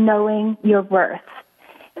knowing your worth.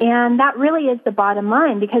 And that really is the bottom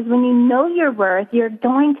line, because when you know your worth, you're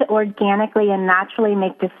going to organically and naturally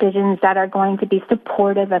make decisions that are going to be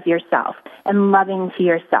supportive of yourself and loving to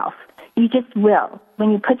yourself. You just will. When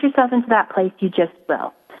you put yourself into that place, you just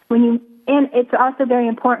will. And it's also very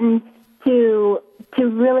important to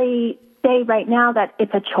really say right now that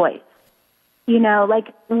it's a choice.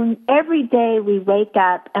 Like every day we wake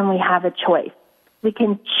up and we have a choice. We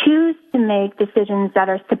can choose to make decisions that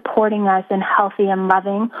are supporting us and healthy and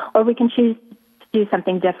loving, or we can choose to do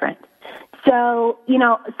something different. So,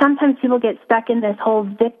 sometimes people get stuck in this whole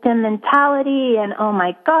victim mentality and, oh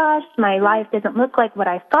my gosh, my life doesn't look like what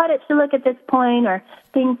I thought it should look at this point, or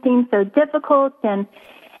things seem so difficult. And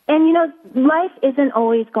life isn't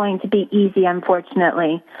always going to be easy,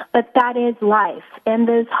 unfortunately, but that is life. And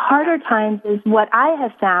those harder times is what I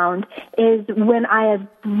have found is when I have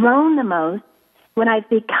grown the most, when I've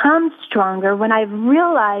become stronger, when I've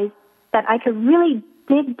realized that I could really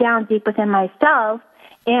dig down deep within myself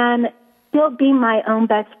and still be my own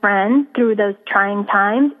best friend through those trying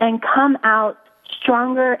times and come out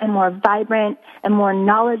stronger and more vibrant and more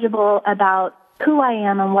knowledgeable about who I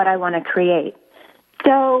am and what I want to create.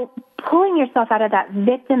 So pulling yourself out of that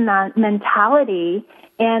victim mentality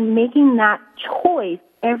and making that choice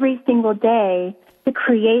every single day to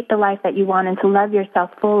create the life that you want and to love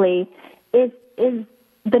yourself fully is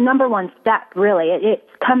the number one step, really. It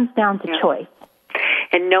comes down to choice.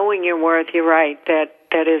 And knowing your worth, you're right,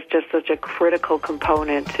 that is just such a critical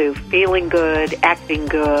component to feeling good, acting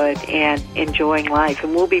good, and enjoying life.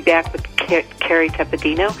 And we'll be back with Carrie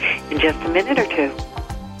Tepedino in just a minute or two.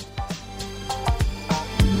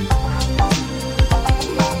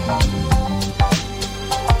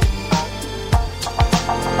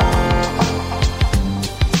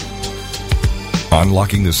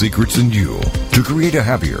 Unlocking the secrets in you to create a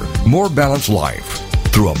happier, more balanced life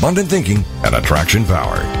through abundant thinking and attraction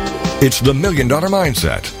power. It's the $1 Million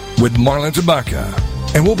Mindset with Marla Tabaka.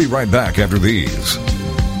 And we'll be right back after these.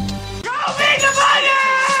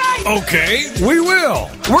 Okay, we will.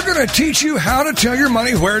 We're going to teach you how to tell your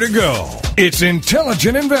money where to go. It's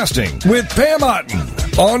Intelligent Investing with Pam Otten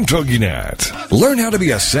on TogiNet. Learn how to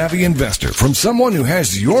be a savvy investor from someone who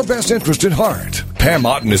has your best interest at heart. Pam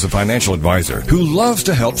Otten is a financial advisor who loves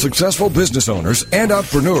to help successful business owners and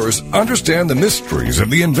entrepreneurs understand the mysteries of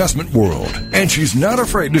the investment world. And she's not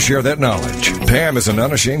afraid to share that knowledge. Pam is an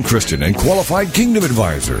unashamed Christian and qualified kingdom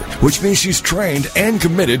advisor, which means she's trained and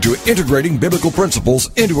committed to integrating biblical principles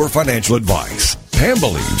into her financial advice. Pam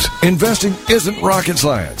believes investing isn't rocket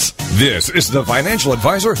science. This is the financial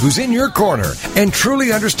advisor who's in your corner and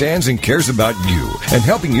truly understands and cares about you and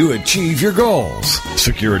helping you achieve your goals.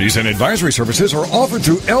 Securities and advisory services are offered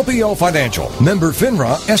through LPL Financial, member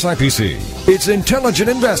FINRA SIPC. It's Intelligent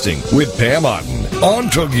Investing with Pam Otten on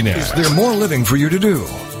TogiNet. Is there more living for you to do?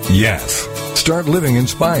 Yes. Start living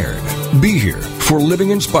inspired. Be here for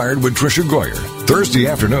Living Inspired with Tricia Goyer, Thursday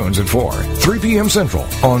afternoons at 4, 3 p.m. Central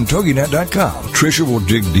on TogiNet.com. Tricia will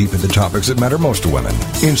dig deep into topics that matter most to women,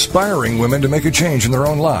 inspiring women to make a change in their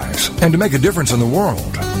own lives and to make a difference in the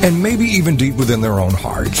world, and maybe even deep within their own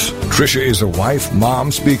hearts. Tricia is a wife,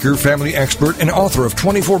 mom, speaker, family expert, and author of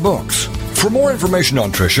 24 books. For more information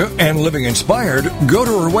on Tricia and Living Inspired, go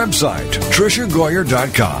to her website,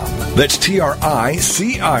 TriciaGoyer.com. That's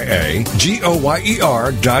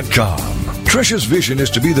TriciaGoyer.com. Tricia's vision is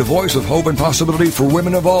to be the voice of hope and possibility for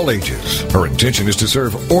women of all ages. Her intention is to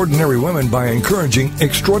serve ordinary women by encouraging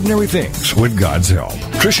extraordinary things with God's help.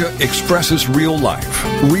 Tricia expresses real life,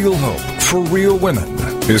 real hope for real women.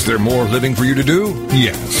 Is there more living for you to do?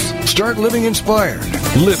 Yes. Start living inspired.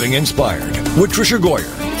 Living Inspired with Tricia Goyer.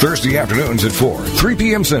 Thursday afternoons at 4, 3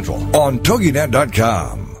 p.m. Central on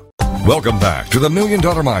TogiNet.com. Welcome back to the $1 Million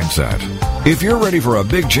Mindset. If you're ready for a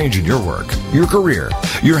big change in your work, your career,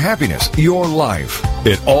 your happiness, your life,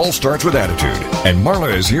 it all starts with attitude, and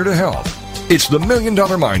Marla is here to help. It's the $1 Million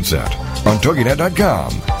Mindset on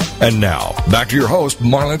TogiNet.com. And now, back to your host,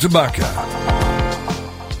 Marla Tabaka.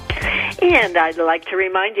 And I'd like to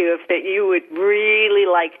remind you if that you would really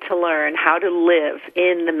like to learn how to live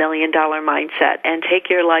in the $1 Million Mindset and take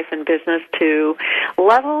your life and business to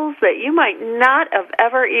levels that you might not have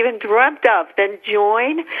ever even dreamt of, then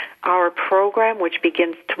join our program, which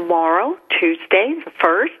begins tomorrow, Tuesday, the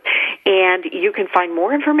 1st. And you can find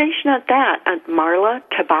more information on that at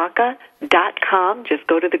marlatabaka.com. Just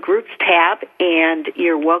go to the Groups tab, and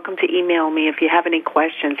you're welcome to email me if you have any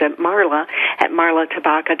questions at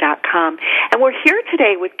marlatabaka.com. And we're here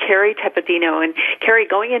today with Carrie Tepedino. And Carrie,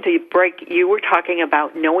 going into break, you were talking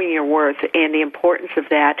about knowing your worth and the importance of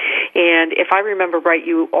that. And if I remember right,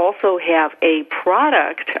 you also have a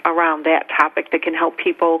product around that topic that can help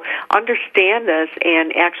people understand this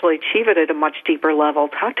and actually achieve it at a much deeper level.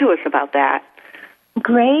 Talk to us about that.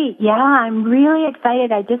 Great. Yeah, I'm really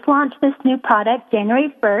excited. I just launched this new product January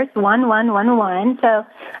 1st, 1111. So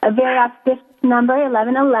a very auspicious number,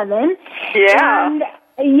 1111. Yeah. And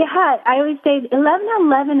yeah, I always say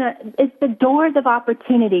 1111 is the doors of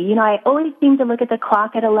opportunity. You know, I always seem to look at the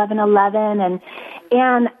clock at 1111,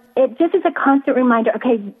 and it just is a constant reminder.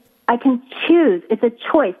 Okay, I can choose. It's a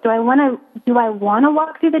choice. Do I want to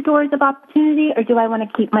walk through the doors of opportunity, or do I want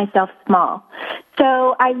to keep myself small?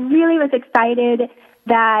 So I really was excited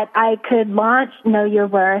that I could launch Know Your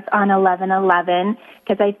Worth on 11/11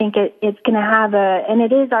 because I think it's going to have and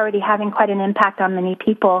it is already having quite an impact on many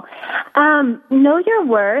people. Know Your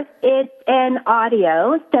Worth, it's an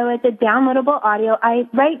audio, so it's a downloadable audio.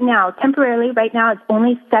 Temporarily, it's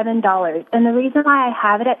only $7. And the reason why I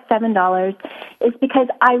have it at $7 is because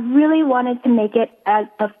I really wanted to make it as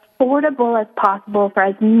affordable as possible for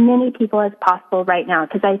as many people as possible right now,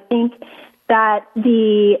 because I think that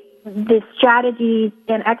the strategies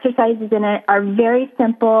and exercises in it are very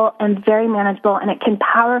simple and very manageable, and it can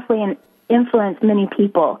powerfully influence many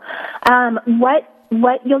people. What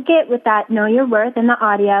you'll get with that Know Your Worth in the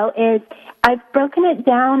audio is I've broken it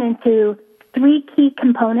down into 3 key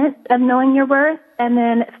components of knowing your worth, and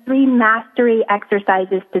then 3 mastery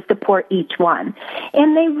exercises to support each one.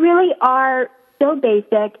 And they really are so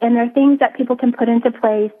basic, and they're things that people can put into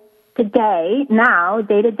place today, now,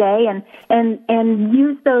 day to day, and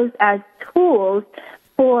use those as tools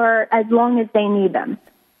for as long as they need them.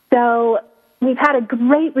 So we've had a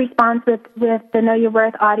great response with the Know Your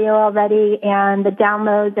Worth audio already, and the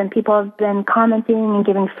downloads, and people have been commenting and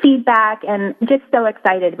giving feedback, and just so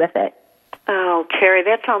excited with it. Oh, Carrie,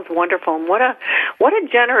 that sounds wonderful. And what a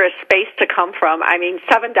generous space to come from. I mean,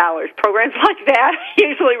 $7. Programs like that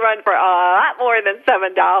usually run for a lot more than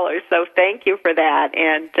 $7. So thank you for that.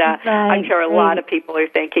 And I'm sure a lot of people are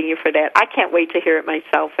thanking you for that. I can't wait to hear it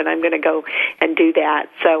myself, and I'm going to go and do that.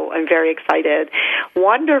 So I'm very excited.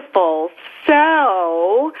 Wonderful.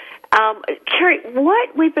 So, Carrie,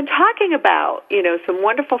 what we've been talking about, some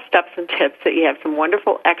wonderful steps and tips that you have, some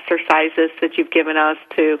wonderful exercises that you've given us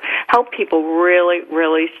to help people really,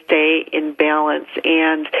 really stay in balance,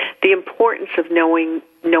 and the importance of knowing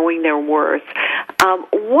their worth.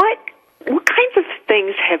 What kinds of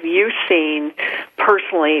things have you seen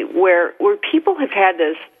personally where people have had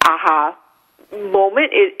this aha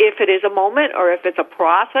moment, if it is a moment or if it's a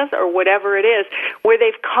process or whatever it is, where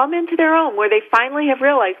they've come into their own, where they finally have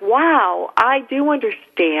realized, wow, I do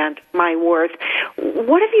understand my worth.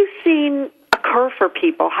 What have you seen occur for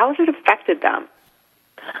people? How has it affected them?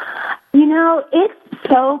 You know, it's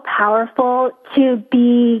so powerful to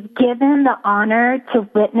be given the honor to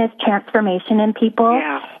witness transformation in people.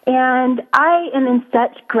 Yeah. And I am in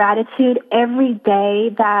such gratitude every day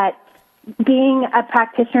that being a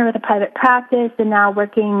practitioner with a private practice and now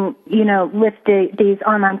working, you know, with these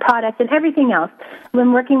online products and everything else,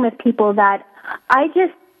 when working with people, that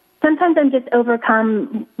sometimes I'm just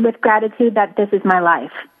overcome with gratitude that this is my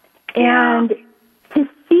life. Yeah. And to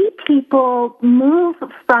see people move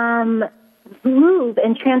and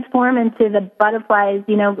transform into the butterflies,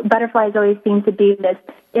 you know, butterflies always seem to be this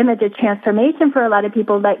image of transformation for a lot of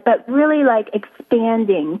people, but really like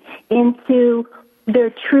expanding into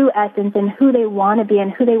their true essence and who they want to be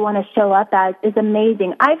and who they want to show up as is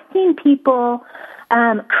amazing. I've seen people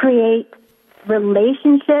create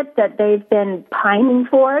relationships that they've been pining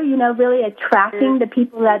for, you know, really attracting the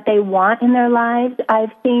people that they want in their lives.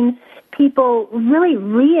 I've seen people really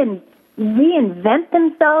reinvent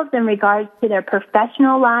themselves in regards to their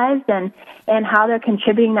professional lives and how they're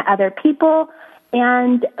contributing to other people,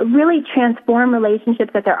 and really transform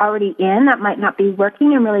relationships that they're already in that might not be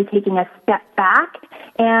working, and really taking a step back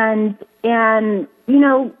and you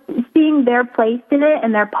know, seeing their place in it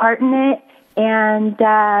and their part in it, and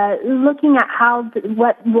looking at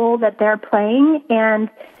what role that they're playing. And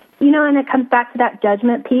you know, and it comes back to that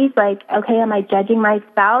judgment piece, like, okay, am I judging my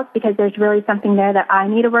spouse because there's really something there that I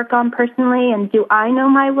need to work on personally, and do I know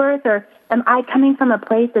my worth, or am I coming from a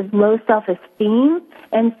place of low self-esteem?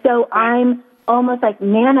 And so I'm almost like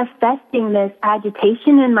manifesting this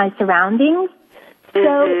agitation in my surroundings.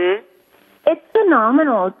 So it's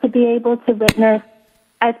phenomenal to be able to witness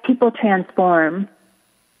as people transform.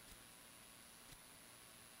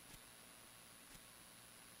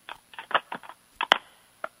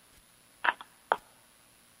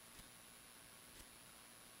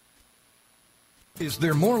 Is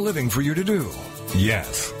there more living for you to do?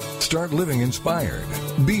 Yes. Start living inspired.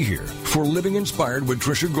 Be here for Living Inspired with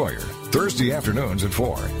Tricia Goyer, Thursday afternoons at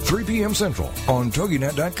 4, 3 p.m. Central on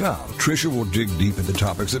TogiNet.com. Tricia will dig deep into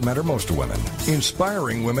topics that matter most to women,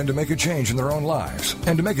 inspiring women to make a change in their own lives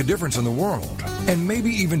and to make a difference in the world, and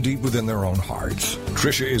maybe even deep within their own hearts.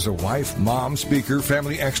 Tricia is a wife, mom, speaker,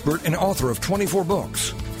 family expert, and author of 24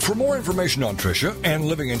 books. For more information on Tricia and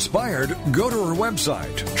Living Inspired, go to her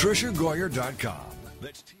website, TriciaGoyer.com.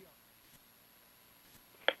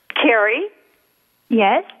 Carrie?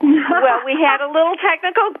 Yes? Well, we had a little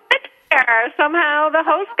technical glitch there. Somehow the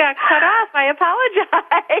host got cut off. I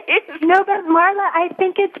apologize. No, but Marla, I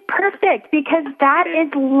think it's perfect because that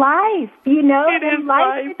is life, you know? It is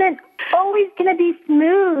life isn't always going to be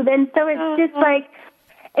smooth. And so it's just like,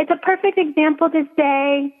 it's a perfect example to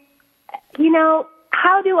say, you know,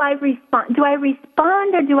 how do I respond? Do I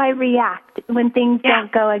respond or do I react when things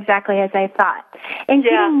don't go exactly as I thought? And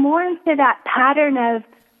getting more into that pattern of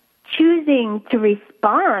choosing to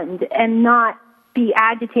respond and not be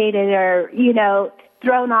agitated or, you know,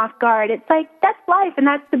 thrown off guard. It's like, that's life, and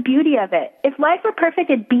that's the beauty of it. If life were perfect,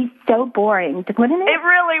 it'd be so boring, wouldn't it? It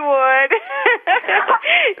really would.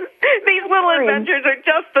 These little adventures are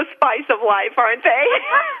just the spice of life, aren't they?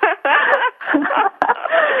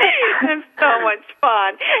 It's so much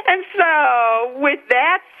fun. And so, with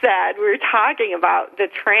that said, we're talking about the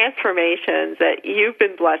transformations that you've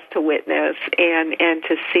been blessed to witness and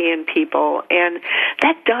to see in people. And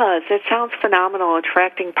that sounds phenomenal,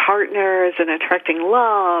 attracting partners and attracting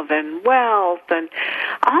love and wealth and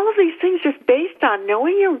all of these things just based on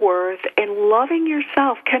knowing your worth and loving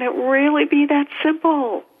yourself. Can it really be that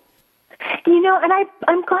simple? You know, and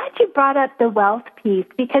I'm glad you brought up the wealth piece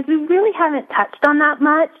because we really haven't touched on that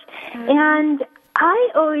much. And I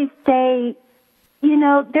always say, you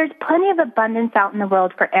know, there's plenty of abundance out in the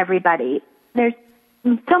world for everybody. There's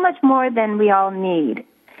so much more than we all need.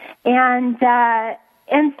 And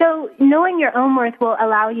so knowing your own worth will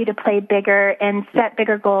allow you to play bigger and set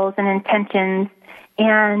bigger goals and intentions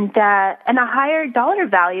and a higher dollar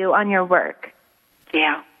value on your work.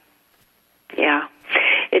 Yeah. Yeah.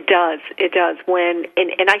 It does. It does.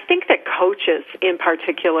 And I think that coaches in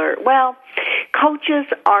particular, coaches,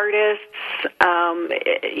 artists,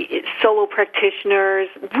 solo practitioners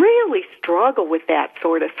really struggle with that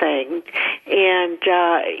sort of thing. And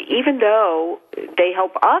even though they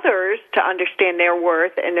help others to understand their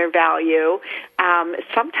worth and their value,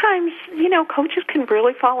 sometimes, you know, coaches can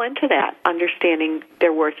really fall into that, understanding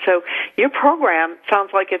their worth. So your program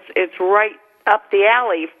sounds like it's right up the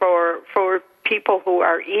alley for people who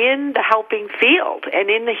are in the helping field and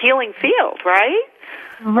in the healing field, right?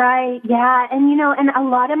 Right, yeah. And, and a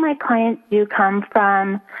lot of my clients do come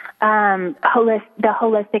from the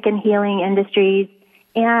holistic and healing industries.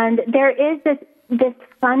 And there is this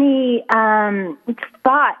funny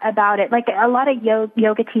thought about it. Like a lot of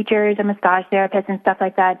yoga teachers and massage therapists and stuff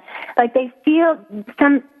like that, like they feel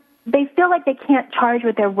like they can't charge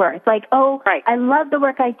what they're worth. Like, right. I love the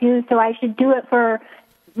work I do, so I should do it for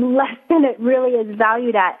less than it really is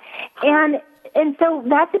valued at. And so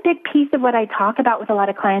that's a big piece of what I talk about with a lot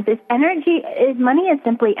of clients is money is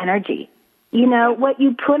simply energy. What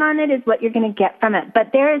you put on it is what you're going to get from it.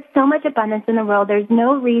 But there is so much abundance in the world. There's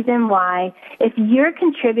no reason why, if you're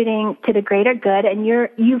contributing to the greater good and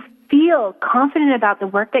you feel confident about the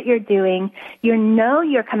work that you're doing,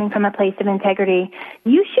 you're coming from a place of integrity,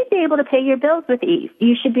 you should be able to pay your bills with ease.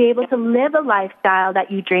 You should be able to live a lifestyle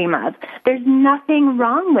that you dream of. There's nothing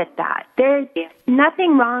wrong with that. There's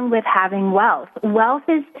nothing wrong with having wealth. Wealth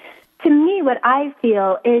is, to me, what I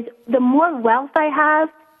feel is the more wealth I have,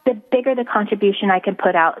 the bigger the contribution I can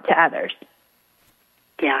put out to others.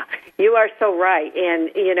 Yeah, you are so right. And,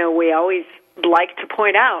 we always like to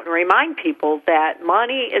point out and remind people that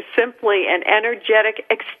money is simply an energetic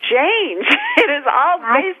exchange. It is all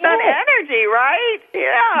based on energy, right?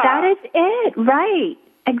 Yeah. That is it, right.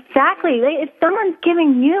 Exactly. If someone's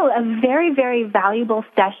giving you a very, very valuable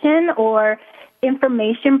session or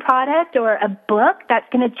information product or a book that's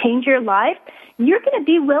going to change your life, you're going to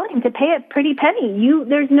be willing to pay a pretty penny.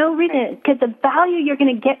 There's no reason, because the value you're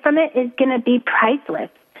going to get from it is going to be priceless.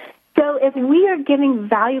 So if we are giving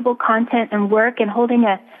valuable content and work and holding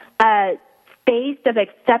a space of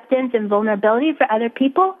acceptance and vulnerability for other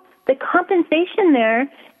people, the compensation there,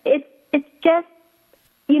 it's just,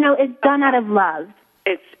 it's done out of love.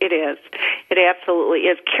 It is. It absolutely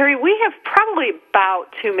is. Carrie, we have probably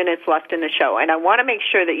about 2 minutes left in the show, and I want to make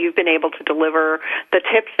sure that you've been able to deliver the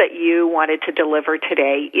tips that you wanted to deliver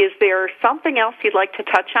today. Is there something else you'd like to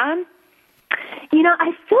touch on?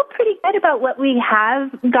 I feel pretty good about what we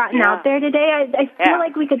have gotten out there today. I feel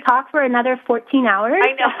like we could talk for another 14 hours.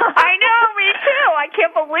 I know, me too. I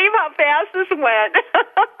can't believe how fast this went.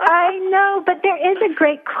 I know, but there is a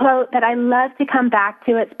great quote that I love to come back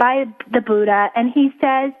to. It's by the Buddha, and he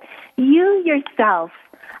says, "You yourself,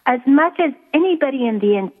 as much as anybody in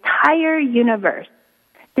the entire universe,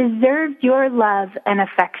 deserves your love and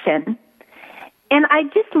affection." And I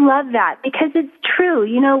just love that because it's true.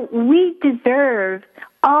 We deserve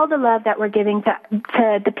all the love that we're giving to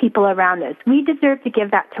the people around us. We deserve to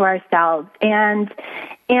give that to ourselves. And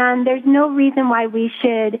there's no reason why we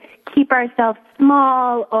should keep ourselves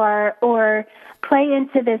small or play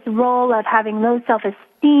into this role of having low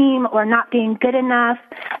self-esteem or not being good enough.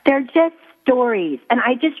 They're just stories. And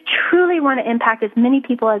I just truly want to impact as many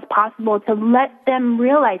people as possible to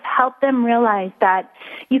help them realize that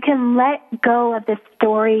you can let go of the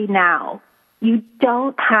story now. You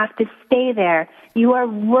don't have to stay there. You are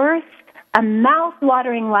worth a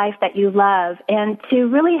mouth-watering life that you love, and to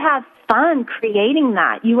really have fun creating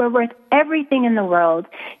that. You are worth everything in the world.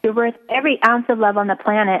 You're worth every ounce of love on the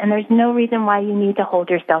planet, and there's no reason why you need to hold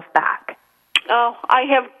yourself back. Oh, I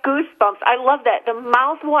have goosebumps. I love that. The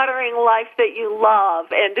mouth-watering life that you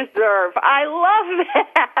love and deserve. I love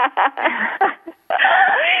that.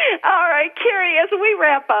 All right, Carrie, as we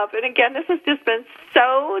wrap up, and again, this has just been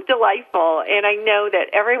so delightful, and I know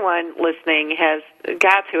that everyone listening has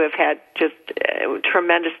got to have had just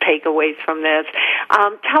tremendous takeaways from this.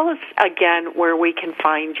 Tell us again where we can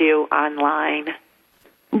find you online.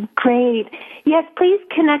 Great. Yes, please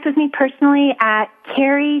connect with me personally at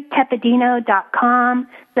KerryTepedino.com.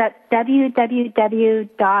 That's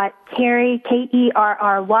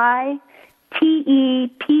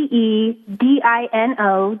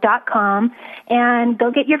KerryTepedino.com, and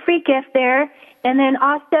go get your free gift there. And then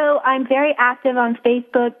also, I'm very active on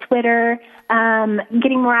Facebook, Twitter,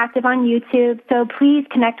 getting more active on YouTube. So please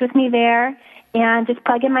connect with me there. And just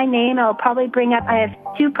plug in my name. I'll probably bring up, I have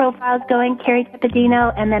 2 profiles going, Carrie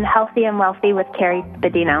Tepedino, and then Healthy and Wealthy with Carrie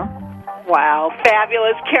Tepedino. Wow,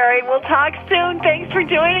 fabulous, Carrie. We'll talk soon. Thanks for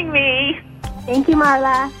joining me. Thank you,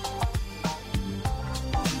 Marla.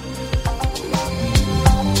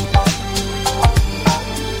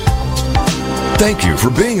 Thank you for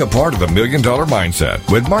being a part of the $1 Million Mindset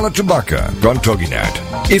with Marla Tabaka on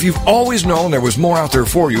TogiNet. If you've always known there was more out there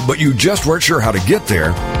for you, but you just weren't sure how to get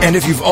there, and if you've